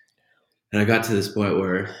I got to this point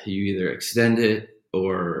where you either extend it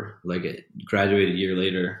or like graduate a year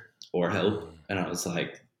later or help. And I was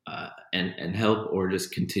like, and help or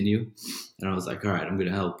just continue. And I was like, all right, I'm going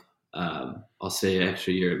to help. I'll stay an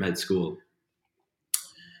extra year at med school.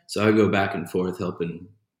 So I go back and forth helping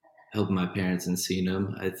my parents and seeing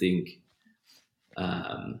them. I think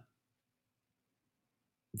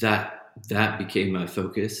that became my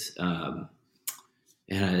focus. And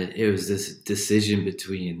it was this decision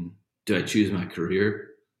between, do I choose my career,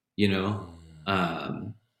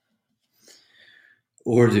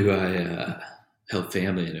 or do I help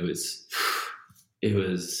family? And it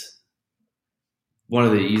was one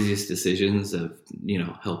of the easiest decisions of,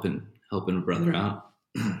 helping a brother out.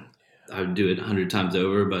 I would do it 100 times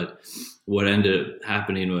over, but what ended up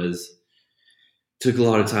happening was took a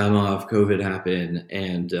lot of time off. COVID happened,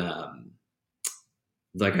 and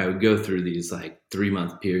like I would go through these like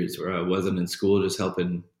 3-month periods where I wasn't in school, just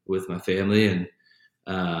helping with my family, and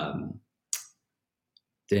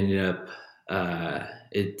they ended up. I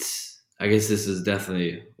guess this is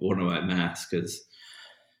definitely one of my masks because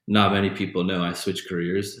not many people know I switched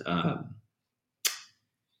careers.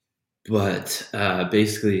 But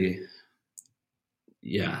basically,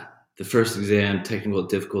 yeah, the first exam, technical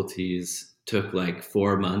difficulties, took like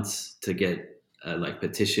 4 months to get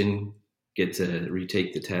petition, get to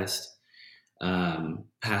retake the test,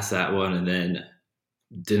 pass that one, and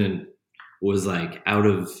then was like out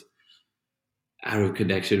of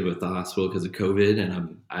connection with the hospital because of COVID.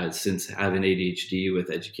 And I since having ADHD with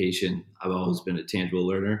education, I've always been a tangible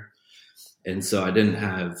learner, and so I didn't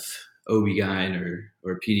have OB-GYN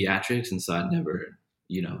or pediatrics, and so I'd never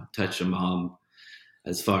touched a mom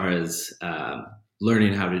as far as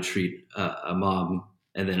learning how to treat a mom,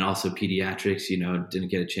 and then also pediatrics. Didn't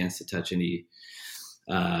get a chance to touch any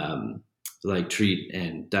treat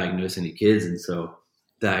and diagnose any kids, and so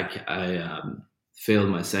that I failed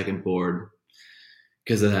my second board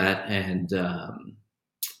because of that. And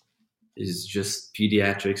is just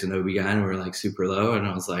pediatrics and OB-GYN were like super low, and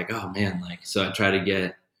I was like, oh man, so I tried to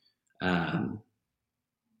get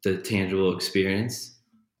the tangible experience,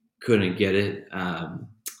 couldn't get it.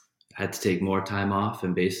 Had to take more time off,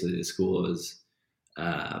 and basically the school was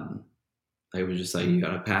was just like, you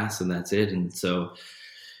gotta pass and that's it. And so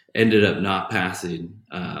ended up not passing,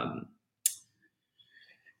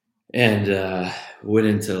 and went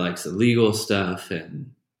into like some legal stuff.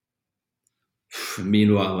 And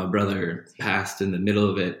meanwhile my brother passed in the middle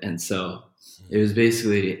of it, and so it was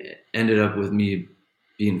basically ended up with me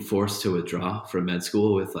being forced to withdraw from med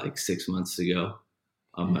school with like 6 months to go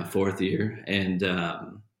on my 4th year. And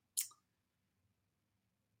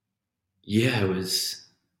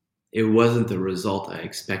it wasn't the result I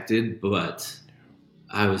expected, but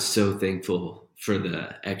I was so thankful for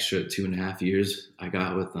the extra 2.5 years I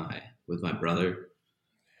got with my brother.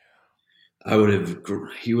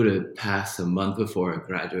 He would have passed a month before I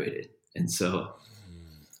graduated. And so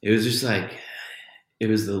it was just like, it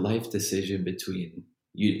was the life decision between,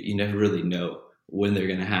 you never really know when they're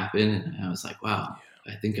going to happen. And I was like, wow,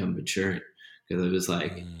 I think I'm maturing, because it was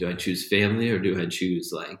like, do I choose family or do I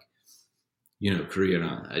choose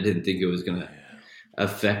career? I didn't think it was going to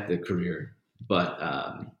affect the career, but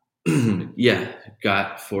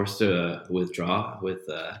got forced to withdraw with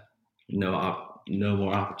no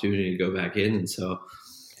more opportunity to go back in. And so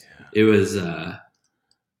it was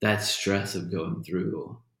that stress of going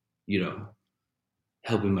through,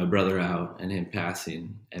 helping my brother out and him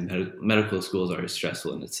passing, and medical school is already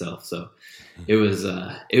stressful in itself. So it was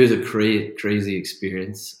a crazy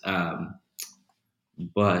experience.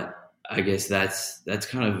 But I guess that's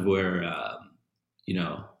kind of where,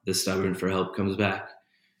 the stubborn for help comes back.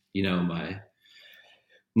 My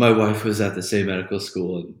wife was at the same medical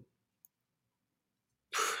school, and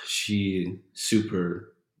she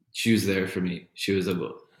super she was there for me. She was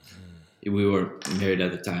we weren't married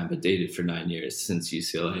at the time, but dated for 9 years since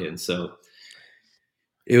UCLA. And so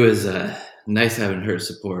it was nice having her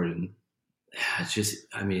support. And it's just,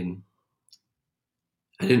 I mean,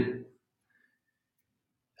 in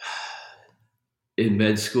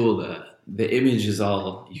med school, the image is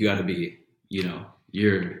all, you got to be, you're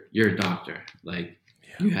a doctor. Like,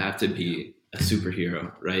 you have to be a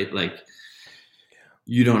superhero, right? Like,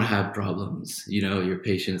 you don't have problems, your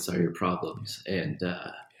patients are your problems, and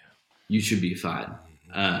you should be fine.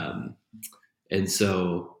 And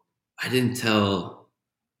so I haven't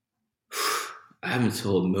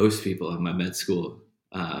told most people in my med school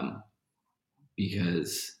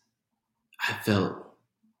because I felt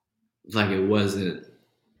like it wasn't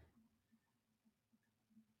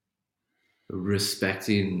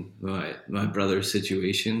respecting my brother's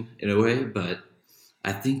situation in a way, but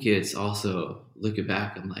I think it's also, looking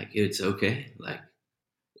back, I'm like, it's okay. Like,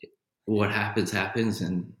 what happens.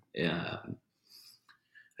 And I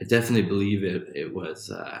definitely believe it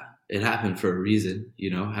was, it happened for a reason,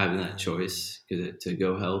 having that choice to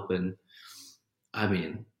go help. And I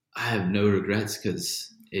mean, I have no regrets,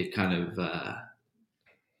 because it kind of,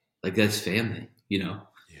 like, that's family,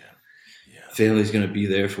 Family's going to be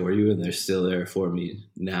there for you, and they're still there for me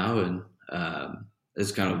now. And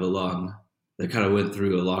it's kind of they kind of went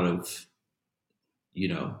through a lot of,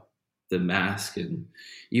 the mask. And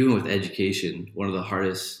even with education, one of the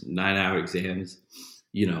hardest 9-hour exams,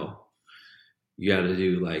 you got to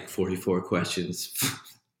do like 44 questions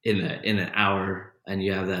in an hour, and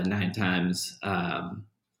you have that 9 times. I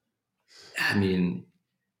mean,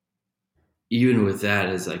 even with that,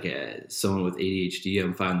 as like someone with ADHD,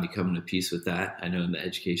 I'm finally coming to peace with that. I know in the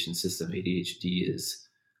education system, ADHD is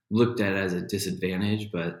looked at as a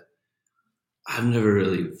disadvantage, but I've never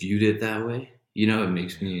really viewed it that way. It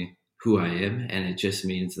makes me who I am, and it just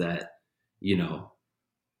means that,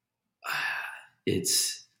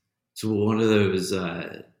 it's one of those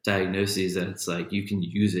diagnoses that it's like you can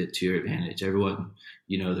use it to your advantage. Everyone,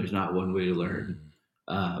 there's not one way to learn.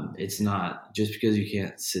 It's not just because you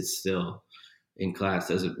can't sit still in class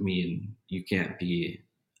doesn't mean you can't be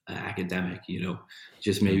an academic.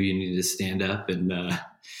 Just maybe you need to stand up and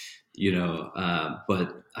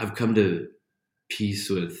but I've come to peace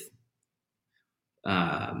with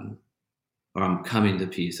or I'm coming to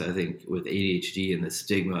peace, I think, with ADHD and the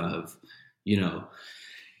stigma of, am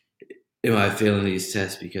I failing these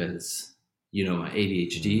tests because, my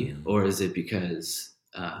ADHD, or is it because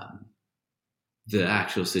the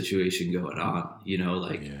actual situation going on,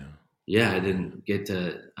 I didn't get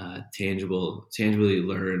to tangibly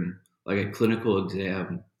learn, like, a clinical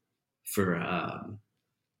exam for, a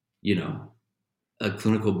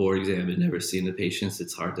clinical board exam and never seen the patients.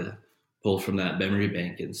 It's hard to pull from that memory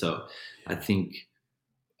bank. And so I think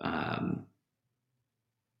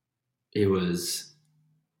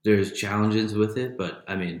there's challenges with it, but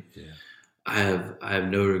I mean, I have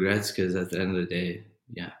no regrets, because at the end of the day,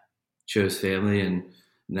 chose family. And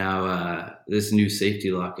now this new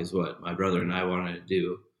safety lock is what my brother and I wanted to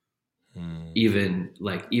do. Even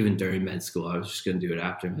during med school, I was just going to do it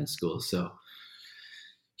after med school. So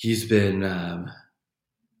he's been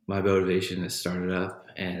my motivation has started up,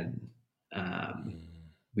 and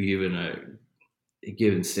we even are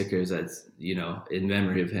giving stickers that's, in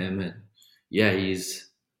memory of him. And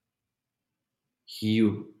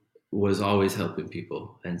he was always helping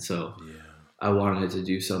people. And so I wanted to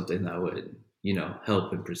do something that would,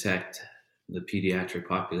 help and protect the pediatric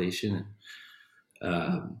population.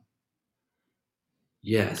 So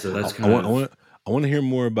that's kind of, I want to hear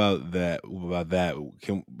more about that.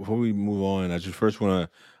 Before we move on, I just first want to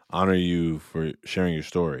honor you for sharing your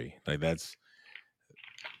story. Like,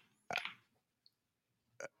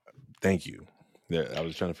 thank you. I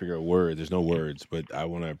was trying to figure out words. There's no words, but I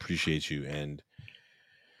want to appreciate you. And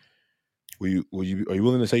are you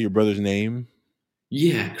willing to say your brother's name?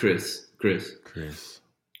 Yeah, Chris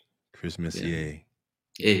Messier. Yeah.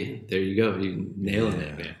 Hey, there you go. You nailing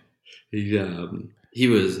it, man. He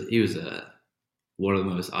was one of the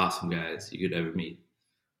most awesome guys you could ever meet.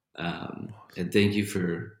 And thank you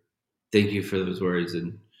for those words,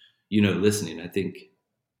 and listening. I think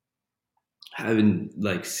having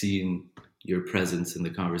seen your presence in the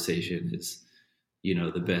conversation is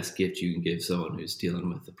the best gift you can give someone who's dealing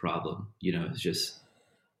with the problem. Is just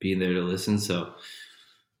being there to listen. So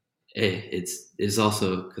hey, it's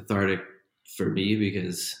also cathartic for me,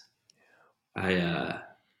 because I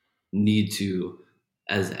need to,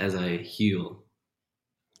 as I heal,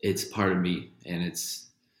 it's part of me, and it's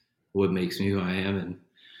what makes me who I am. And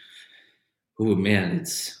oh man,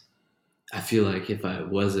 I feel like if I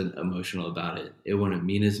wasn't emotional about it, it wouldn't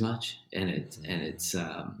mean as much. And it's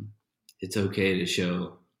okay to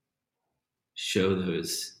show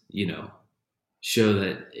those, show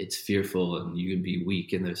that it's fearful and you can be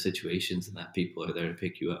weak in those situations and that people are there to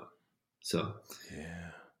pick you up. So,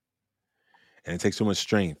 yeah. And it takes so much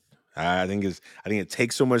strength. I think it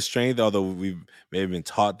takes so much strength, although we may have been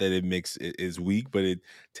taught that it is weak, but it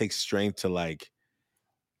takes strength to like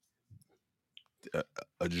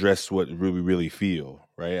address what we really feel,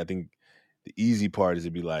 right? I think the easy part is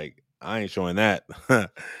to be like, I ain't showing that,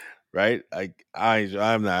 right? Like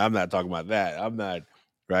I'm not talking about that. I'm not,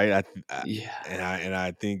 right? yeah. And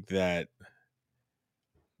I think that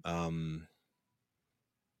a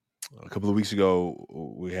couple of weeks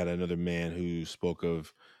ago we had another man who spoke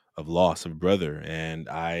of loss of brother, and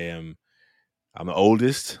I'm the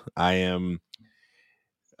oldest. When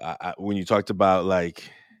you talked about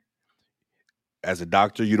like as a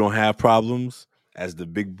doctor, you don't have problems. As the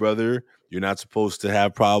big brother, you're not supposed to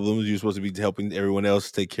have problems. You're supposed to be helping everyone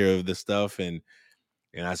else take care of the stuff.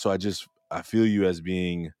 So I feel you as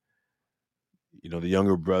being, the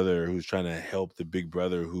younger brother who's trying to help the big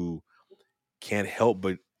brother who can't help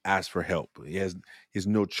but ask for help. He has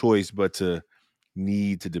no choice but to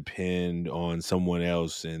need to depend on someone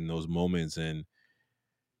else in those moments. And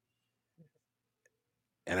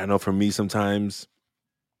I know for me sometimes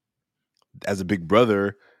as a big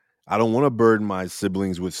brother, I don't want to burden my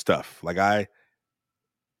siblings with stuff. Like I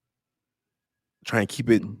try and keep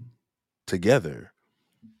it together,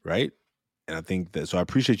 right? And I think that, so I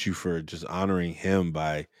appreciate you for just honoring him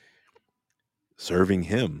by serving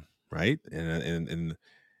him, right? In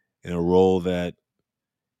a role that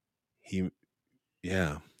he,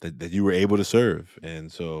 yeah, that you were able to serve.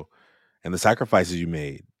 And so, and the sacrifices you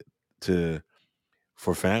made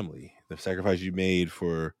for family, the sacrifice you made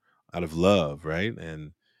out of love, right?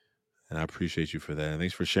 And I appreciate you for that. And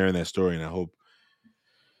thanks for sharing that story. And I hope,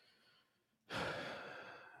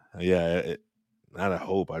 not a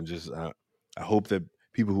hope. I hope that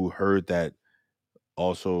people who heard that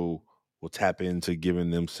also will tap into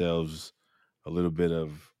giving themselves a little bit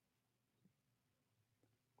of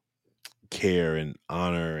care and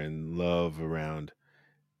honor and love around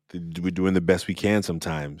we're doing the best we can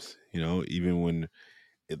sometimes, even when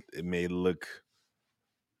it may look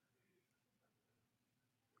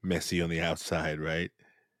messy on the outside, right?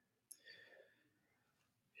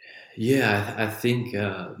 Yeah. I think,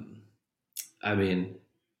 I mean,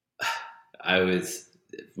 I always,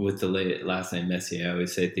 with the last name Messi, I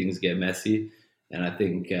always say things get messy. And I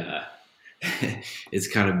think, it's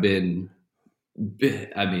kind of been,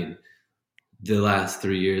 I mean, the last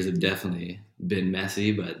 3 years have definitely been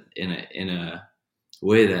messy, but in a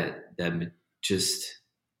way that just,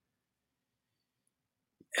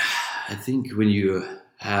 I think when you're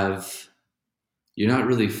not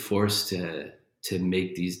really forced to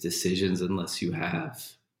make these decisions unless you have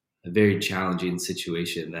a very challenging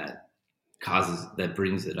situation that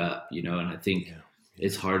brings it up, and I think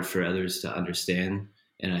it's hard for others to understand.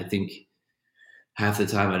 And I think half the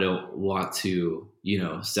time I don't want to,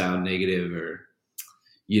 sound negative or,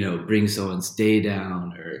 bring someone's day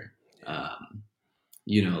down or,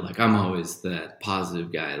 like I'm always that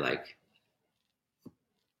positive guy, like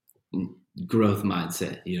growth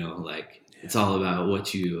mindset, like it's all about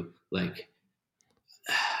what you like.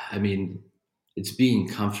 I mean, it's being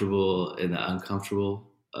comfortable in the uncomfortable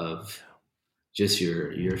of just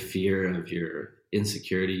your fear of your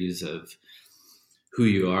insecurities of who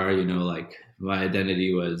you are, like my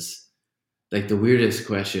identity was like the weirdest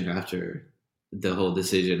question after the whole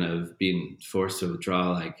decision of being forced to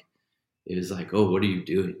withdraw. Like it was like, oh, what are you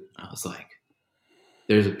doing? I was like,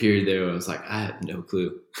 there's a period there where I was like, I have no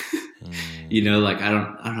clue. Like I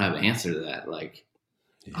don't have an answer to that. Like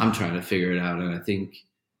I'm trying to figure it out. And I think,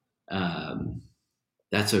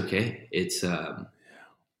 that's okay. It's, I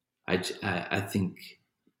think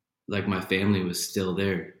like my family was still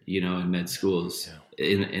there, in med schools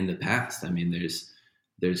in the past. I mean,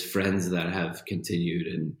 there's friends that have continued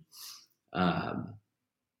and,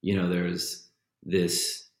 there's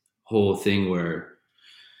this whole thing where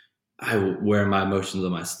I wear my emotions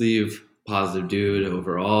on my sleeve, positive dude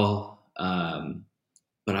overall.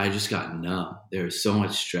 But I just got numb. There was so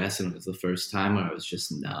much stress, and it was the first time where I was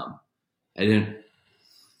just numb. I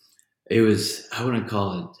wouldn't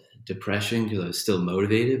call it depression because I was still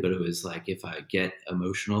motivated, but it was like if I get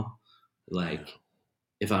emotional, like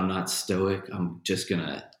if I'm not stoic, I'm just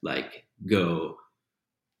gonna like go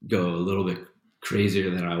a little bit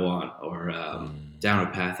crazier than I want or down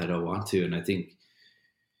a path I don't want to. And I think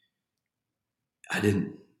I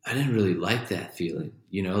didn't really like that feeling,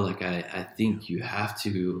 like I think you have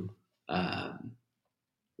to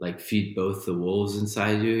like feed both the wolves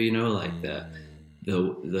inside you, you know, like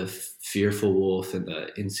the fearful wolf and the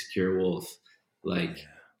insecure wolf. Like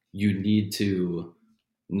you need to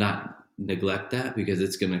not neglect that, because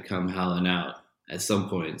it's going to come howling out at some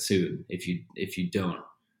point soon if you don't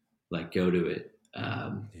like go to it.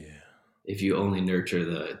 If you only nurture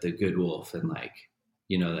the good wolf and, like,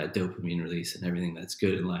 you know, that dopamine release and everything that's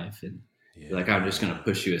good in life, and like, I'm just going to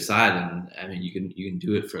push you aside. And I mean, you can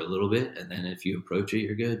do it for a little bit, and then if you approach it,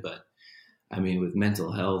 you're good. But I mean, with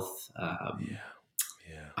mental health,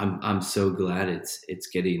 I'm so glad it's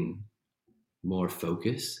getting more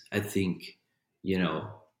focus. I think, you know,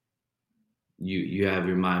 you have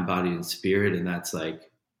your mind, body, and spirit, and that's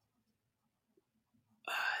like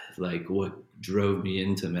what drove me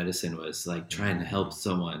into medicine, was like trying to help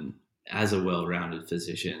someone as a well-rounded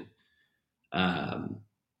physician.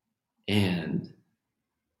 And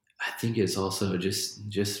I think it's also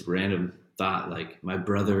just random thought. Like my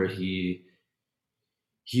brother, he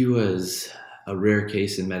was a rare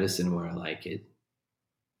case in medicine where, like,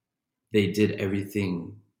 they did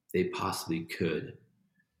everything they possibly could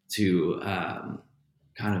to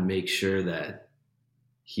kind of make sure that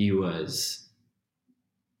he was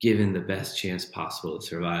given the best chance possible to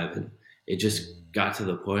survive. And it just got to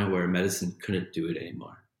the point where medicine couldn't do it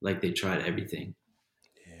anymore. Like they tried everything,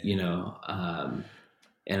 you know?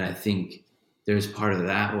 And I think there's part of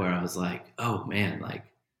that where I was like, oh man, like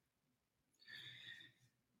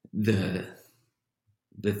the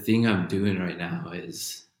thing I'm doing right now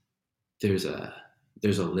is there's a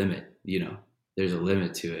limit, you know, there's a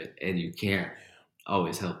limit to it, and you can't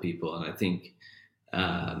always help people. And I think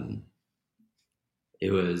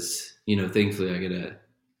it was, you know, thankfully I get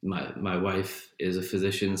my wife is a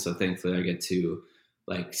physician, so thankfully I get to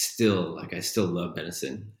I still love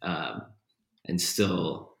medicine, and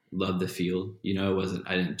still love the field. You know,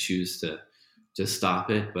 I didn't choose to stop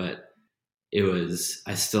it, but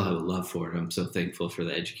I still have a love for it. I'm so thankful for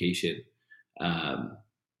the education.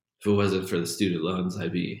 If it wasn't for the student loans,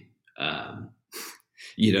 I'd be,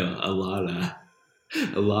 you know, a lot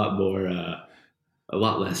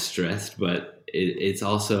less stressed. But it's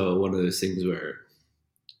also one of those things where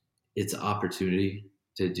it's an opportunity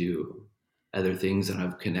to do other things, and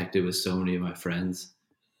I've connected with so many of my friends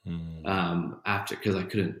because I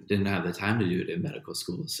didn't have the time to do it in medical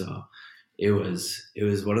school. So it was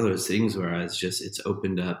one of those things where it's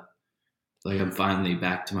opened up. Like I'm finally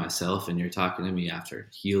back to myself, and you're talking to me after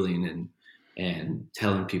healing and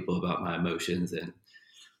telling people about my emotions. And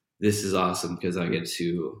this is awesome because I get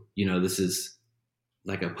to, you know, this is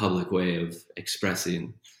like a public way of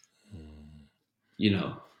expressing, you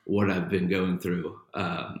know, what I've been going through.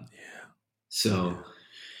 So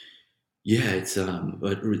yeah, it's,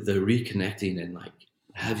 but the reconnecting and like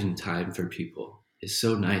having time for people is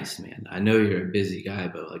so nice, man. I know you're a busy guy,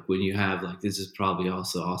 but like when you have, like, this is probably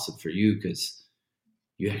also awesome for you because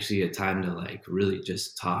you actually get time to like really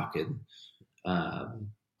just talk and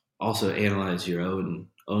also analyze your own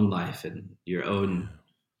life and your own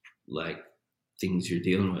like things you're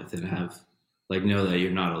dealing with, and have like know that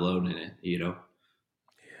you're not alone in it, you know?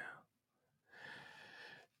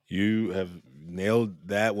 You have nailed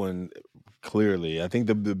that one clearly. I think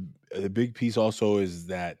the big piece also is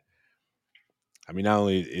that, I mean, not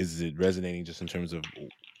only is it resonating just in terms of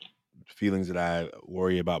feelings that I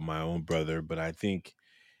worry about my own brother, but I think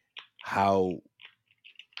how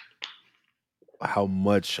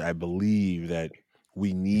much I believe that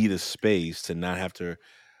we need a space to not have to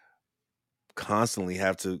constantly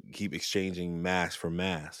have to keep exchanging mask for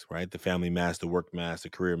mask, right? The family mask, the work mask, the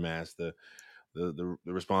career mask, the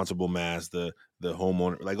responsible mask, the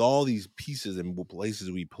homeowner, like all these pieces and places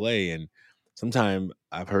we play. And sometimes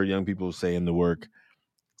I've heard young people say in the work,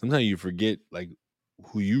 sometimes you forget like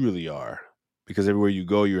who you really are, because everywhere you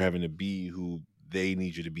go, you're having to be who they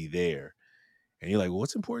need you to be there. And you're like, well,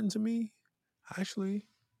 what's important to me? Actually,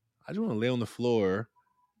 I just want to lay on the floor,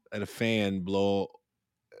 let a fan blow,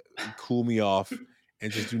 cool me off,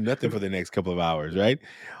 and just do nothing for the next couple of hours, right?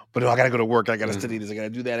 But I gotta go to work. I gotta study this. I gotta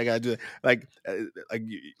do that. I gotta do that.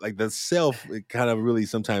 Like the self, it kind of really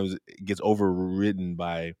sometimes gets overridden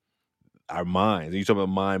by our minds. You talk about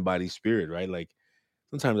mind, body, spirit, right? Like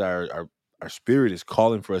sometimes our spirit is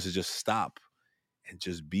calling for us to just stop and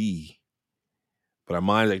just be. But our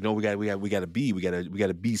mind's like, no, we gotta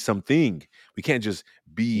be something. We can't just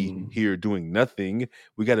be here doing nothing.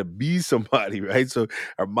 We gotta be somebody, right? So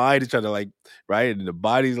our mind is trying to, like, right, and the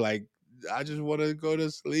body's like, I just want to go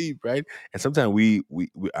to sleep, right? And sometimes we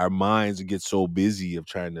our minds get so busy of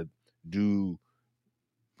trying to do.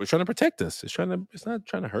 We're trying to protect us. It's not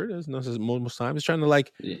trying to hurt us. Most times, it's trying to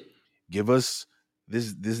like give us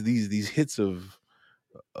these hits of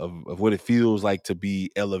what it feels like to be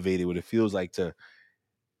elevated, what it feels like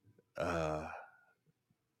uh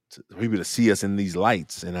for people to see us in these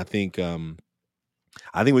lights. And I think you and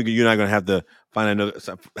I are going to have to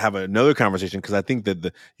have another conversation, because I think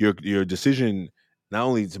that your decision not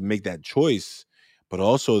only to make that choice, but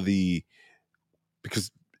also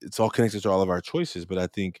because it's all connected to all of our choices. But I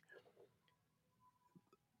think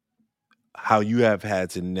how you have had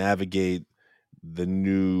to navigate the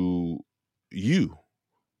new you,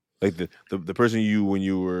 like the person you, when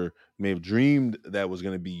you were, may have dreamed that was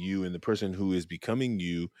going to be you, and the person who is becoming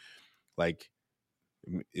you, like,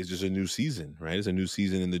 it's just a new season, right? It's a new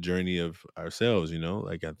season in the journey of ourselves,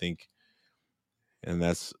 like, I think, and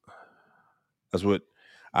that's what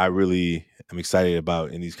I really am excited about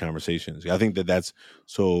in these conversations. I think that that's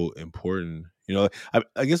so important.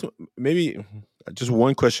 I guess maybe just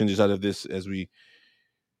one question just out of this, as we,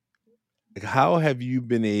 like, how have you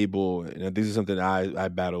been able, and this is something I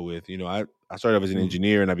battle with, I started off as an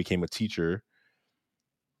engineer and I became a teacher.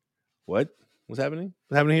 What's happening?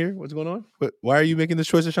 What's happening here? What's going on? Why are you making this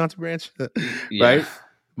choice, Ashanti Branch? Right?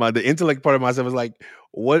 The intellect part of myself is like,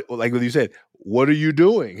 what you said, what are you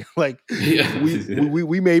doing? Like,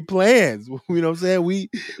 we made plans. You know what I'm saying? We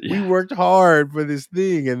worked hard for this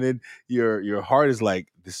thing, and then your heart is like,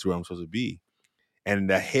 this is where I'm supposed to be. And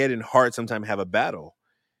the head and heart sometimes have a battle,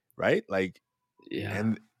 right? Like,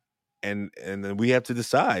 and then we have to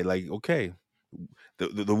decide, like, okay,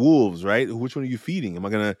 the wolves, right? Which one are you feeding? Am I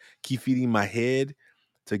gonna keep feeding my head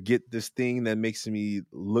to get this thing that makes me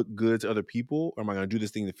look good to other people, or am I gonna do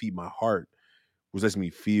this thing to feed my heart, which lets me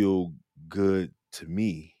feel good to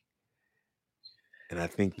me? And I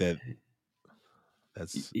think that's I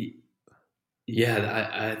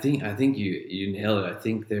think you nailed it. I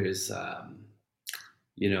think there's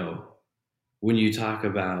when you talk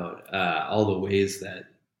about all the ways that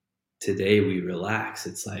today we relax,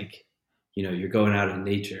 it's like, you're going out in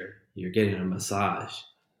nature, you're getting a massage,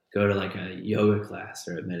 go to like a yoga class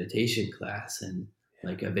or a meditation class, and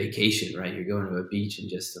like a vacation, right? You're going to a beach and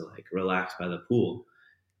just to like relax by the pool.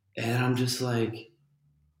 And I'm just like,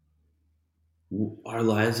 our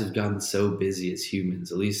lives have gotten so busy as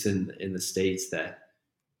humans, at least in the States, that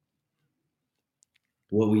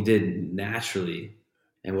what we did naturally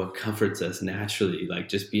and what comforts us naturally, like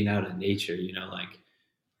just being out in nature, like,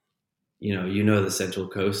 the Central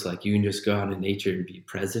Coast, like you can just go out in nature and be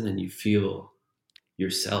present, and you feel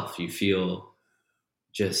yourself. You feel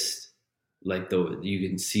just like you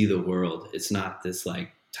can see the world. It's not this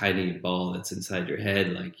like tiny ball that's inside your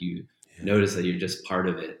head. Like you notice that you're just part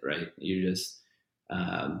of it, right? You just,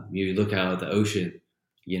 you look out at the ocean,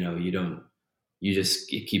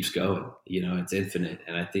 it keeps going, it's infinite.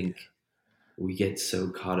 And I think we get so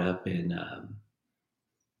caught up in,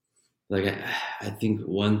 like, I think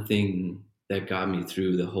one thing that got me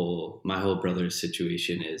through my whole brother's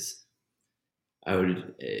situation is I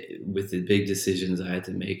would, with the big decisions I had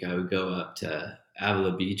to make, I would go up to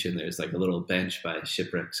Avila Beach, and there's like a little bench by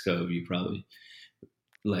Shipwrecks Cove. You probably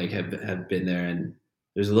like have been there, and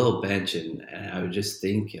there's a little bench, and I would just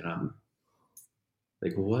think, and I'm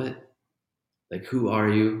like, like, who are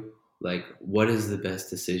you? Like, what is the best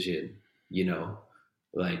decision?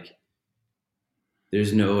 Like,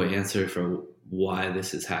 there's no answer for why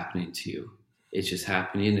this is happening to you. It's just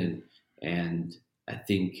happening. And I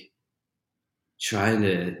think trying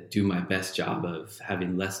to do my best job of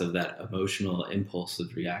having less of that emotional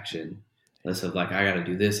impulsive reaction, less of like, I got to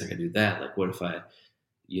do this, I got to do that. Like, what if I,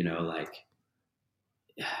 like,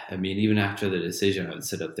 I mean, even after the decision, I would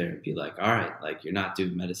sit up there and be like, all right, like, you're not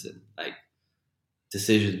doing medicine. Like,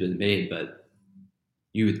 decision's been made, but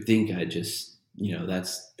you would think I just,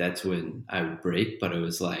 that's when I would break. But it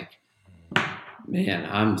was like, man,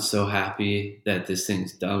 I'm so happy that this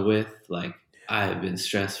thing's done with. Like, I have been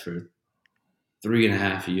stressed for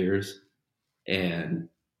 3.5 years, and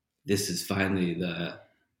this is finally the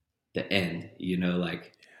end.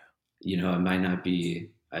 Like, it might not be.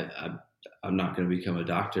 I'm not going to become a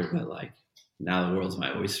doctor, but like, now the world's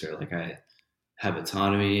my oyster. Like, I have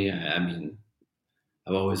autonomy. I mean,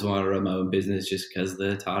 I've always wanted to run my own business just because of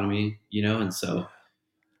the autonomy, and so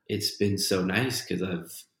it's been so nice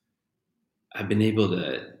because I've been able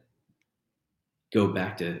to go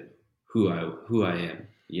back to who I am,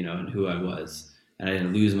 and who I was, and I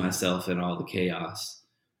didn't lose myself in all the chaos.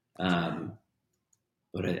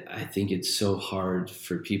 But I think it's so hard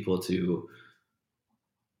for people to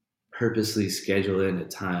purposely schedule in a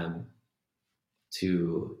time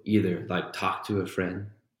to either like talk to a friend,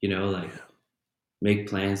 like make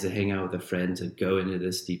plans to hang out with a friend to go into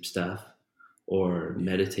this deep stuff, or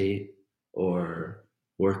meditate, or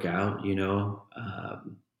work out,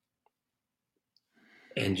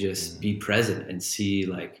 and just be present and see,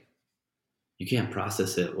 like, you can't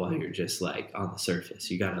process it while you're just like on the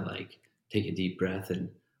surface. You got to like take a deep breath and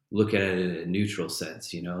look at it in a neutral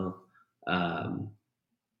sense, you know?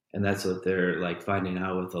 And that's what they're like finding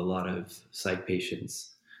out with a lot of psych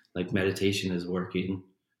patients. Like meditation is working,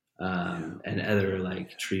 and other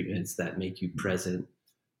like treatments that make you present.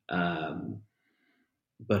 Um,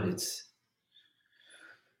 but it's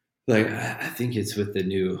like, I think it's with the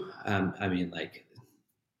new, I mean, like,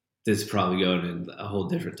 this is probably going in a whole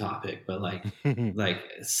different topic, but like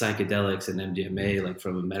psychedelics and MDMA, like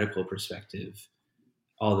from a medical perspective,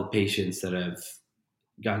 all the patients that have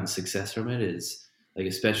gotten success from it is like,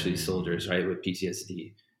 especially soldiers, right, with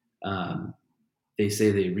PTSD. They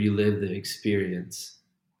say they relive the experience,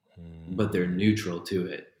 but they're neutral to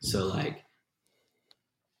it. So like,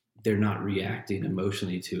 they're not reacting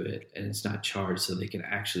emotionally to it, and it's not charged, so they can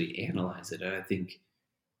actually analyze it. And I think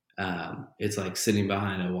it's like sitting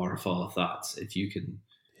behind a waterfall of thoughts. If you can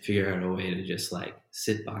figure out a way to just like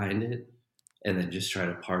sit behind it and then just try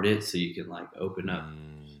to part it, so you can like open up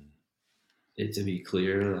it to be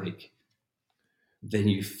clear, like, then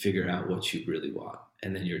you figure out what you really want,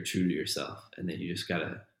 and then you're true to yourself, and then you just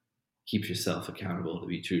gotta keep yourself accountable to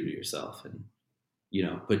be true to yourself, and, you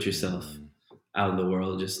know, put yourself out in the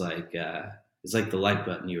world. Just like it's like the like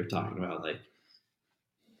button you were talking about. Like,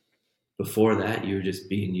 before that, you were just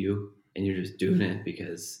being you, and you're just doing it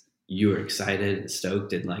because you were excited and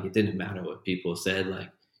stoked, and like, it didn't matter what people said. Like,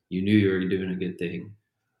 you knew you were doing a good thing.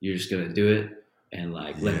 You're just gonna do it, and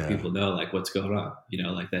like let people know like what's going on. You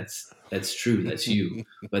know, like that's true. That's you.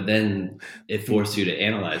 But then it forced you to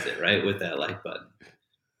analyze it, right, with that like button.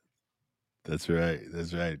 That's right.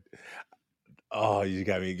 That's right. Oh, you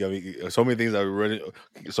got me. So many things I running.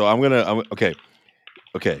 So I'm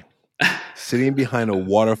okay. Sitting behind a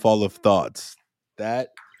waterfall of thoughts. That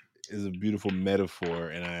is a beautiful metaphor,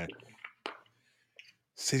 and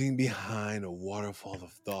sitting behind a waterfall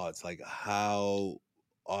of thoughts. Like, how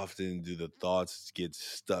often do the thoughts get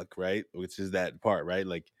stuck? Right, which is that part, right?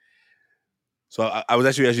 Like, so I was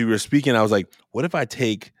actually, as you were speaking, I was like, what if I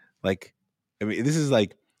take, like, I mean, this is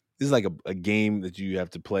like a game that you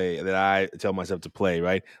have to play, that I tell myself to play,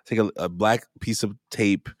 right? Take a black piece of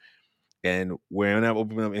tape, and when I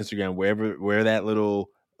open up Instagram, where that little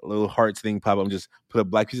hearts thing pop up, just put a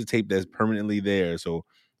black piece of tape that's permanently there. So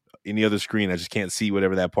any other screen, I just can't see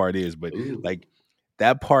whatever that part is. But like,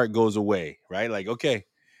 that part goes away, right? Like, okay,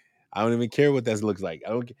 I don't even care what that looks like.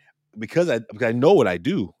 I don't, because I know what I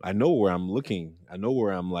do. I know where I'm looking. I know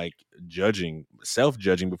where I'm like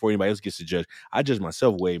self-judging before anybody else gets to judge. I judge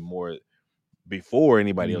myself way more before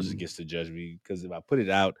anybody else gets to judge me, because if I put it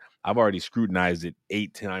out, I've already scrutinized it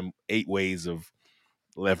 8 ways of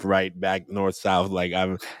left, right, back, north, south. Like,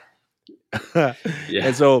 I'm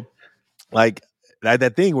and so, like,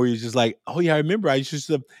 that thing where you're just like, oh yeah, I remember I used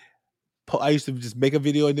to just make a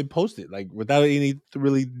video and then post it, like, without any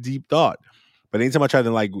really deep thought. But anytime I try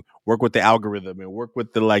to like work with the algorithm and work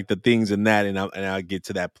with the things and that, and I get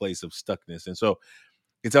to that place of stuckness. And so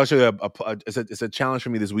it's actually it's a challenge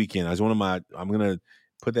for me this weekend. I'm gonna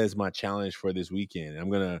put that as my challenge for this weekend. I'm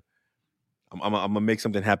gonna make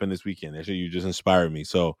something happen this weekend. Actually, you just inspired me.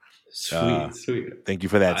 So sweet. Thank you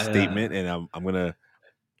for that statement. And I'm gonna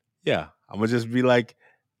just be like,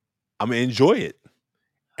 I'm gonna enjoy it.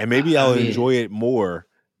 And maybe I'll enjoy it more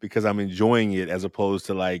because I'm enjoying it, as opposed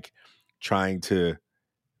to like trying to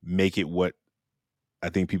make it what I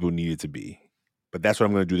think people need it to be. But that's what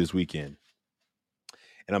I'm going to do this weekend.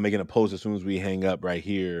 And I'm making a post as soon as we hang up right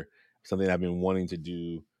here, something I've been wanting to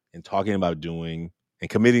do and talking about doing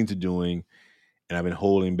and committing to doing. And I've been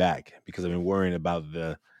holding back because I've been worrying about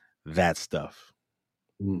that stuff.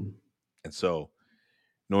 And so,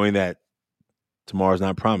 knowing that tomorrow's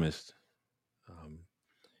not promised,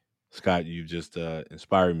 Scott, you've just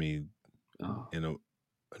inspired me in a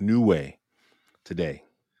new way today.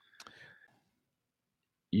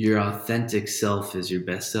 Your authentic self is your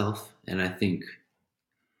best self, and I think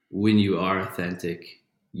when you are authentic,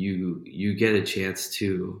 you get a chance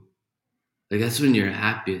to, like, that's when you're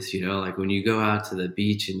happiest, you know, like when you go out to the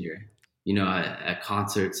beach and you're, you know, at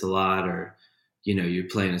concerts a lot, or, you know, you're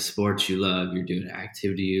playing a sport you love, you're doing an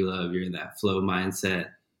activity you love, you're in that flow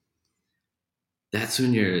mindset. That's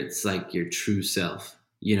when it's like your true self,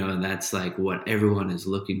 you know, and that's like what everyone is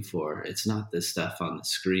looking for. It's not the stuff on the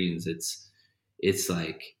screens. It's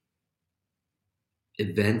like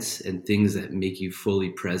events and things that make you fully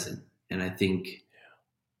present. And I think,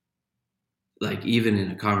 like, even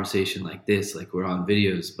in a conversation like this, like, we're on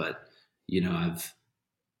videos, but, you know,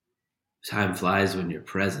 time flies when you're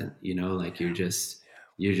present, you know, like you're just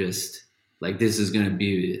like this is going to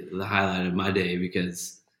be the highlight of my day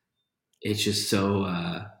because it's just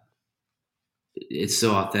so it's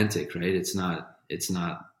so authentic, right? It's not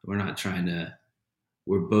we're not trying to,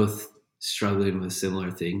 we're both struggling with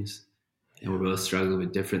similar things and we're both struggling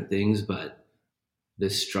with different things, but the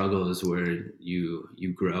struggle is where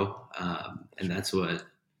you grow, and that's what,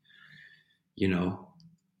 you know,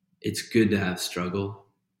 it's good to have struggle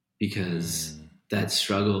because that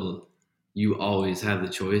struggle, you always have the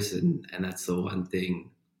choice, and that's the one thing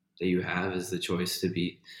that you have is the choice to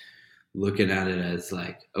be looking at it as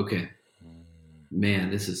like, okay, man,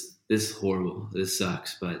 this is horrible, this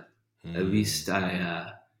sucks, but at least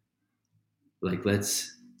I like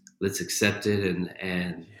let's accept it,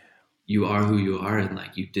 and you are who you are, and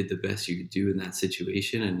like you did the best you could do in that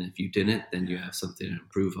situation, and if you didn't, then you have something to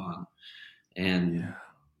improve on. And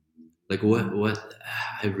like what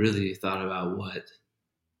I really thought about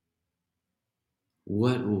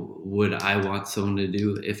what would I want someone to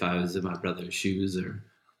do if I was in my brother's shoes,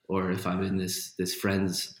 or if I'm in this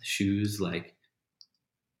friend's shoes, like,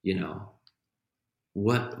 you know,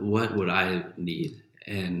 what would I need?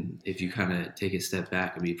 And if you kind of take a step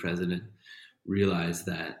back and be present and realize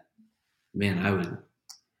that, man,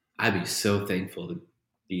 I'd be so thankful to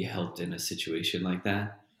be helped in a situation like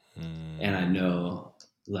that. And I know,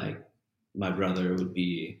 like, my brother would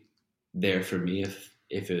be there for me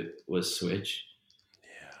if it was switch.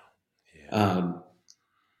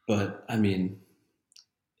 But I mean,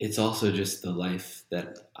 it's also just the life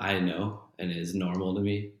that I know and is normal to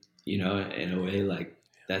me, you know, in a way, like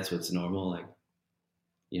that's what's normal. Like,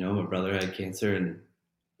 you know, my brother had cancer, and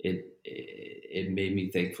it made me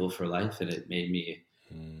thankful for life, and it made me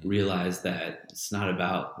realize that it's not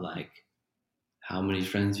about like how many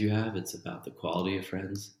friends you have, it's about the quality of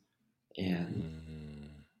friends. And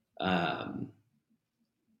um,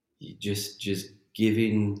 just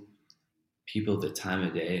giving people the time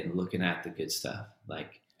of day and looking at the good stuff.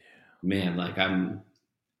 Like, man, like I'm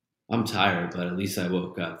tired, but at least I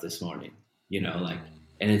woke up this morning, you know, like,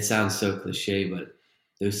 and it sounds so cliche, but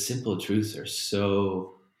those simple truths are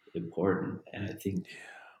so important. And I think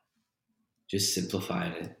just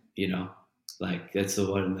simplifying it, you know, like that's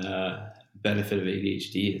the one benefit of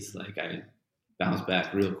ADHD is like I bounce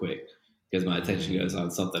back real quick because my attention goes on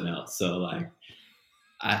something else. So like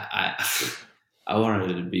I I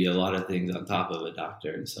wanted to be a lot of things on top of a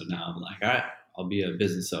doctor, and so now I'm like, all right, I'll be a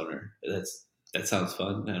business owner. That sounds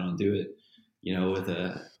fun, and I'll do it, you know, with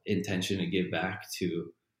a intention to give back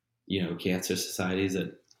to, you know, cancer societies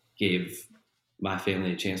that gave my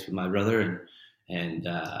family a chance with my brother, and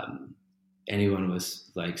anyone with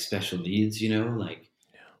like special needs, you know, like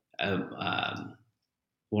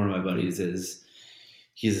one of my buddies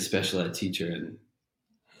he's a special ed teacher, and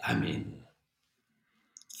I mean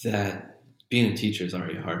that being a teacher is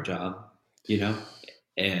already a hard job, you know,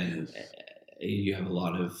 and you have a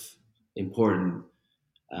lot of important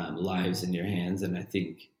lives in your hands, and I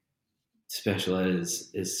think special ed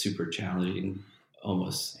is super challenging,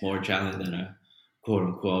 almost more challenging than a quote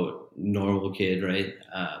unquote normal kid, right?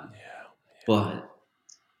 But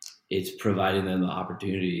it's providing them the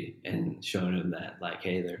opportunity and showing them that, like,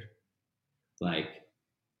 hey, they're like,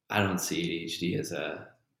 I don't see ADHD as a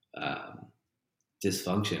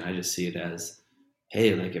dysfunction. I just see it as,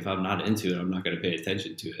 hey, like if I'm not into it, I'm not going to pay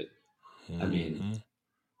attention to it. I mean,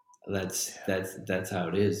 that's how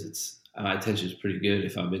it is. It's my attention is pretty good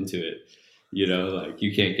if I'm into it. You know, like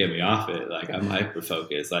you can't get me off it. Like I'm hyper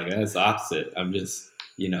focused. Like that's the opposite. I'm just,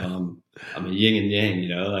 you know, I'm a yin and yang.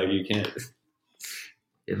 You know, like you can't.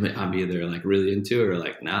 I'm either like really into it or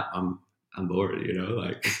like not. I'm bored. You know,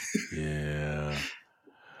 like Yeah.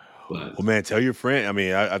 But well, man, tell your friend. I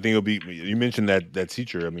mean, I think it'll be. You mentioned that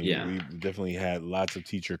teacher. I mean, yeah, we definitely had lots of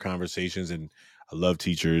teacher conversations, and I love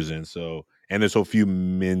teachers, and there's so few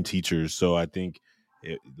men teachers. So I think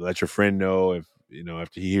let your friend know if you know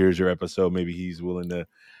after he hears your episode, maybe he's willing to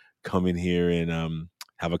come in here and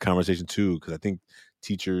have a conversation too. Because I think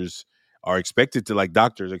teachers are expected to, like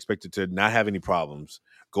doctors, expected to not have any problems.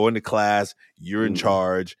 Go into class, you're in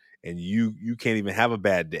charge, and you can't even have a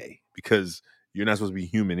bad day because you're not supposed to be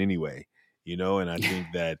human anyway, you know. And I think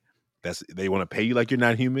that's they want to pay you like you're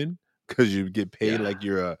not human because you get paid like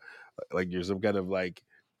you're some kind of like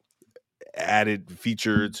added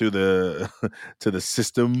feature to the to the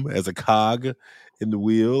system as a cog in the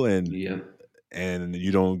wheel, and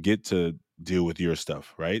you don't get to deal with your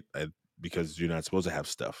stuff, right? Because you're not supposed to have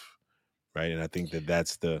stuff, right? And I think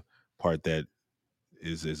that's the part that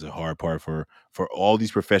is a hard part for all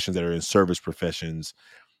these professions that are in service professions,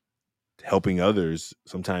 helping others.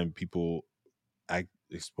 Sometimes people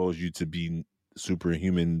expose you to be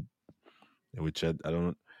superhuman, which I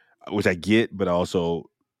don't. which I get, but also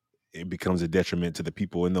it becomes a detriment to the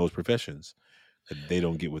people in those professions that they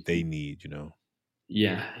don't get what they need,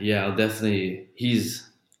 Yeah, I'll definitely.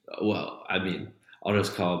 Well, I mean, I'll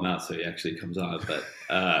just call him out so he actually comes on. But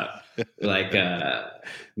like,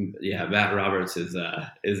 yeah, Matt Roberts is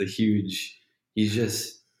a huge. He's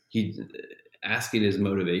just he asking his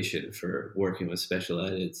motivation for working with special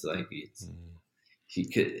ed. It's like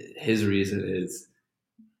his reason is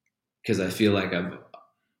because I feel like I've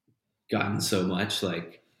gotten so much.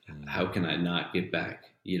 Like, how can I not give back?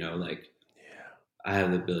 Like I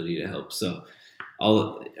have the ability to help. So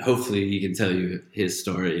hopefully he can tell you his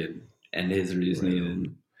story and his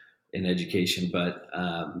reasoning in education. But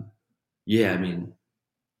yeah, I mean,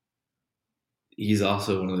 he's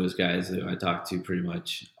also one of those guys that I talk to pretty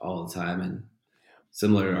much all the time. And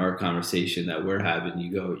similar to our conversation that we're having,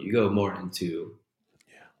 you go more into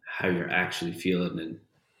how you're actually feeling, and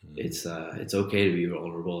it's okay to be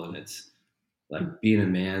vulnerable, and it's like being a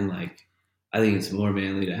man. Like I think it's more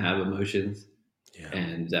manly to have emotions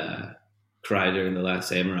and cry during The Last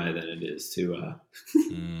Samurai than it is to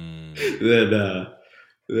than it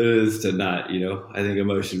is to not. I think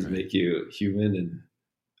emotions make you human,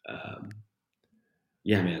 and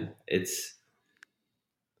yeah, man, it's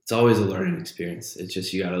always a learning experience. It's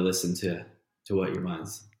just you got to listen to what your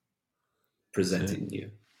mind's presenting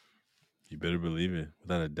you. You better believe it,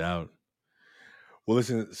 without a doubt. Well,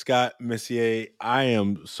 listen, Scott Messier,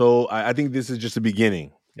 I think this is just the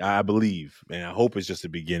beginning. I believe, and I hope it's just the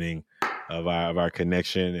beginning of our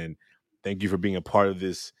connection. And thank you for being a part of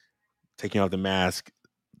this Taking Off the Mask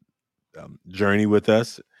journey with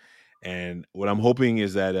us. And what I'm hoping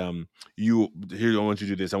is that I want you to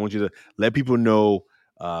do this. I want you to let people know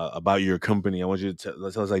about your company. I want you to tell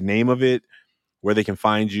us like name of it, where they can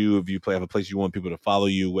find you, if you have a place you want people to follow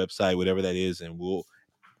you, website, whatever that is, and we'll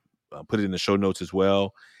put it in the show notes as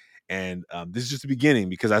well. And this is just the beginning,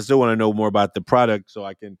 because I still want to know more about the product so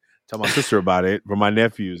I can tell my sister about it for my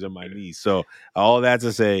nephews and my niece. So all that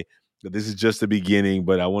to say that this is just the beginning,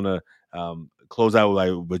 but I want to close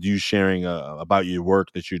out with you sharing about your work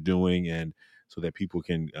that you're doing, and so that people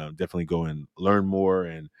can definitely go and learn more.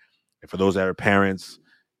 And for those that are parents,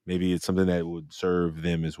 maybe it's something that would serve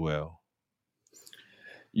them as well.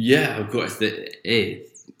 Yeah, of course. Hey,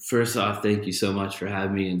 first off, thank you so much for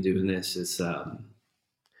having me and doing this.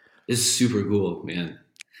 It's super cool, man.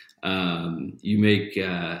 You make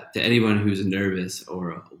to anyone who's nervous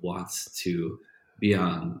or wants to be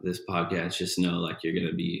on this podcast, just know like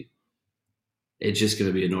it's just going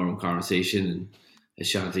to be a normal conversation. And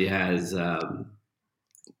Ashanti has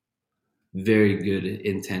very good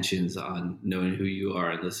intentions on knowing who you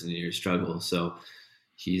are and listening to your struggle. So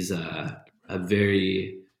he's a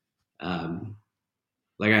very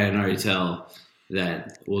like I can already tell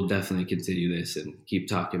that we'll definitely continue this and keep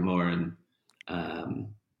talking more. And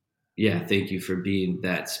yeah, thank you for being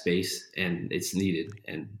that space, and it's needed.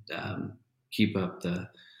 And keep up the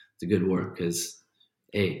good work, because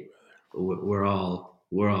hey, we're all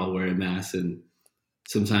wearing masks, and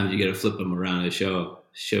sometimes you got to flip them around to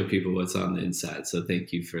show people what's on the inside. So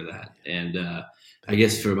thank you for that. And I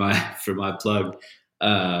guess for my plug,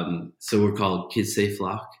 so we're called Kids Safe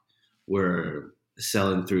Lock. We're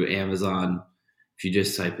selling through Amazon. If you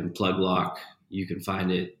just type in plug lock, you can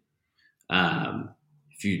find it.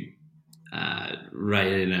 If you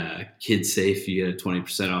write in Kids Safe, you get a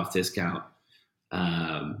 20% off discount.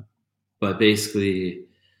 But basically,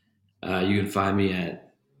 you can find me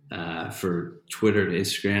at for Twitter and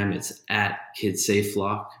Instagram, it's at Kids Safe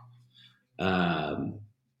Lock.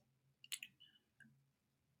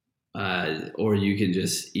 Or you can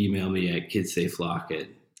just email me at kidsafelock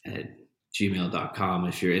at gmail.com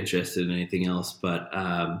if you're interested in anything else. But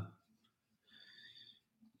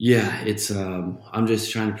yeah, it's I'm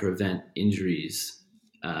just trying to prevent injuries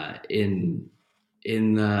in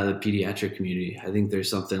the pediatric community. I think there's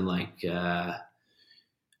something like I'm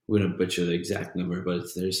going to butcher the exact number, but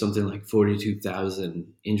there's something like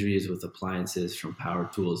 42,000 injuries with appliances, from power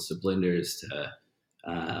tools to blenders to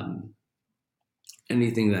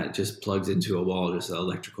anything that just plugs into a wall, just an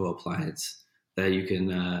electrical appliance that you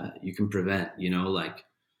can prevent. Like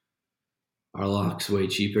our lock's way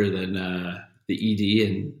cheaper than the ED,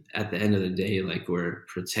 and at the end of the day, like we're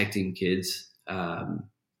protecting kids,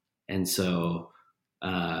 and so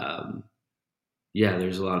yeah,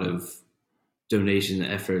 there's a lot of donation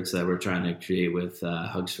efforts that we're trying to create with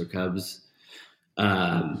Hugs for Cubs,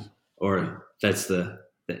 or that's the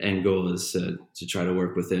end goal, is to try to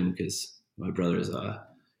work with him, because my brother's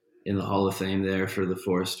in the Hall of Fame there for the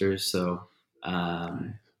Foresters. So,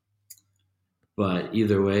 but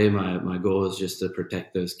either way, my goal is just to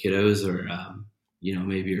protect those kiddos, or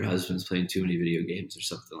maybe your husband's playing too many video games or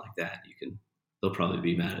something like that, they'll probably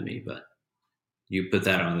be mad at me, but you put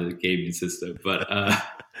that on the gaming system. But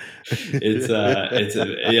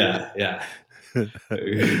yeah.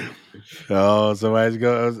 Oh, somebody's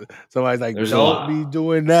like, don't be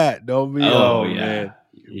doing that. Don't be. Oh yeah. Man.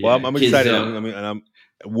 Yeah. Well, I'm excited.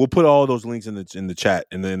 We'll put all those links in the chat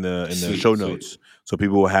and in the show notes, so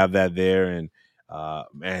people will have that there. And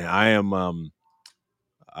man, I am.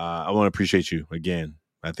 I want to appreciate you again.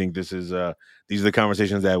 I think these are the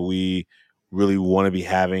conversations that we really want to be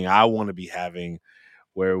having. I want to be having,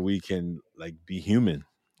 where we can like be human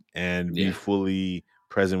and be fully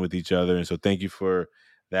present with each other. And so thank you for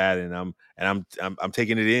that. And I'm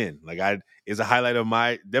taking it in. Like it's a highlight of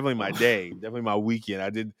my day, definitely my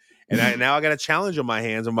weekend. Now I got a challenge on my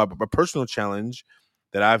hands, on my personal challenge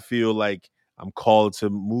that I feel like I'm called to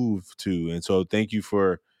move to. And so thank you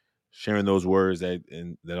for sharing those words that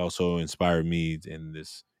also inspired me in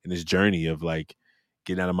this journey of like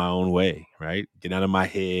getting out of my own way, right? Getting out of my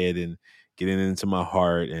head and getting into my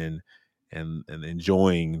heart and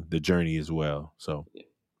enjoying the journey as well. So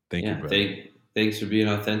thank you, brother. Thanks for being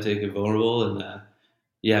authentic and vulnerable. And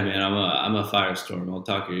man, I'm a firestorm. I'll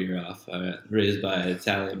talk your ear off. I'm raised by an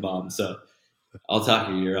Italian mom, so I'll talk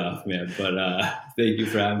your ear off, man. But thank you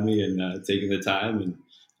for having me and taking the time. And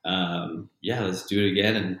let's do it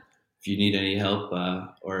again. And if you need any help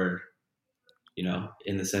or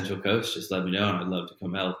in the Central Coast, just let me know, and I'd love to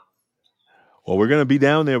come help. Well, we're gonna be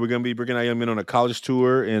down there. We're gonna be in on a college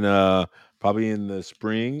tour in probably in the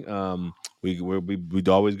spring. We'd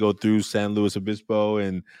always go through San Luis Obispo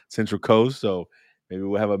and Central Coast, so maybe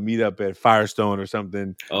we'll have a meetup at Firestone or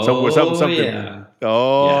something. Something. Yeah.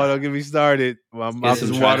 Don't get me started. My mouth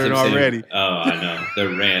is watering already. Oh, I know.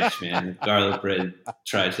 The ranch, man. Garlic bread,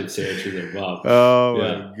 tri-tip sandwich with their mom. Oh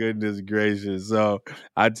my goodness gracious! So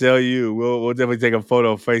I tell you, we'll definitely take a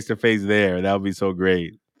photo face to face there. That would be so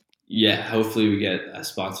great. Yeah, hopefully we get a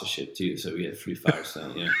sponsorship too, so we get free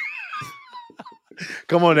Firestone. Yeah.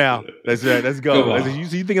 Come on now, let's go. You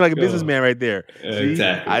thinking like a businessman right there.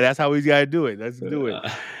 Exactly. That's how we gotta do it. Let's do it.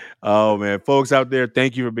 Oh man, folks out there,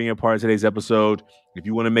 thank you for being a part of today's episode. If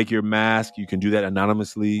you want to make your mask, you can do that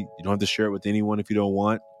anonymously. You don't have to share it with anyone if you don't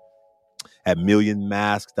want. At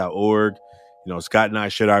millionmasks.org. Scott and I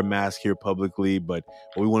shared our mask here publicly, but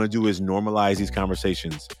what we want to do is normalize these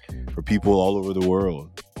conversations for people all over the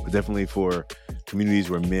world, but definitely for communities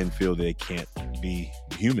where men feel they can't be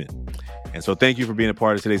human. And so thank you for being a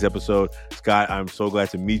part of today's episode. Scott, I'm so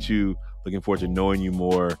glad to meet you. Looking forward to knowing you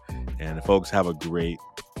more. And folks, have a great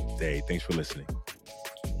day. Thanks for listening.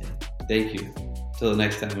 Thank you. Till the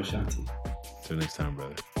next time, Ashanti. Till next time,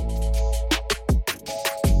 brother.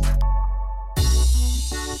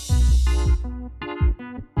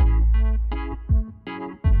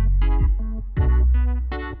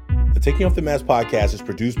 The Taking Off the Mask podcast is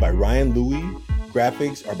produced by Ryan Louie.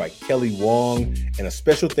 Graphics are by Kelly Wong. And a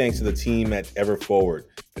special thanks to the team at Ever Forward,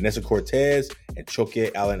 Vanessa Cortez and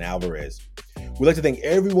Choque Allen Alvarez. We'd like to thank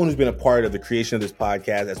everyone who's been a part of the creation of this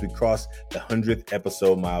podcast as we cross the 100th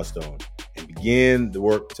episode milestone and begin the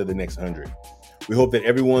work to the next 100. We hope that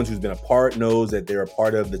everyone who's been a part knows that they're a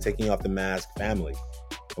part of the Taking Off the Mask family.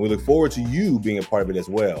 And we look forward to you being a part of it as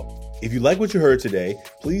well. If you like what you heard today,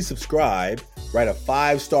 please subscribe, write a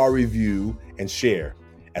 5-star review, and share,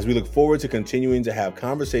 as we look forward to continuing to have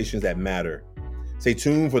conversations that matter. Stay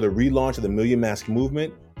tuned for the relaunch of the Million Mask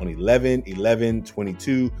Movement on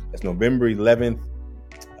 11/11/22. That's November 11th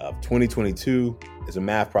of 2022. There's a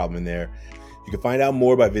math problem in there. You can find out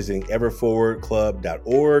more by visiting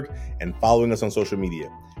everforwardclub.org and following us on social media.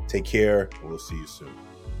 Take care, and we'll see you soon.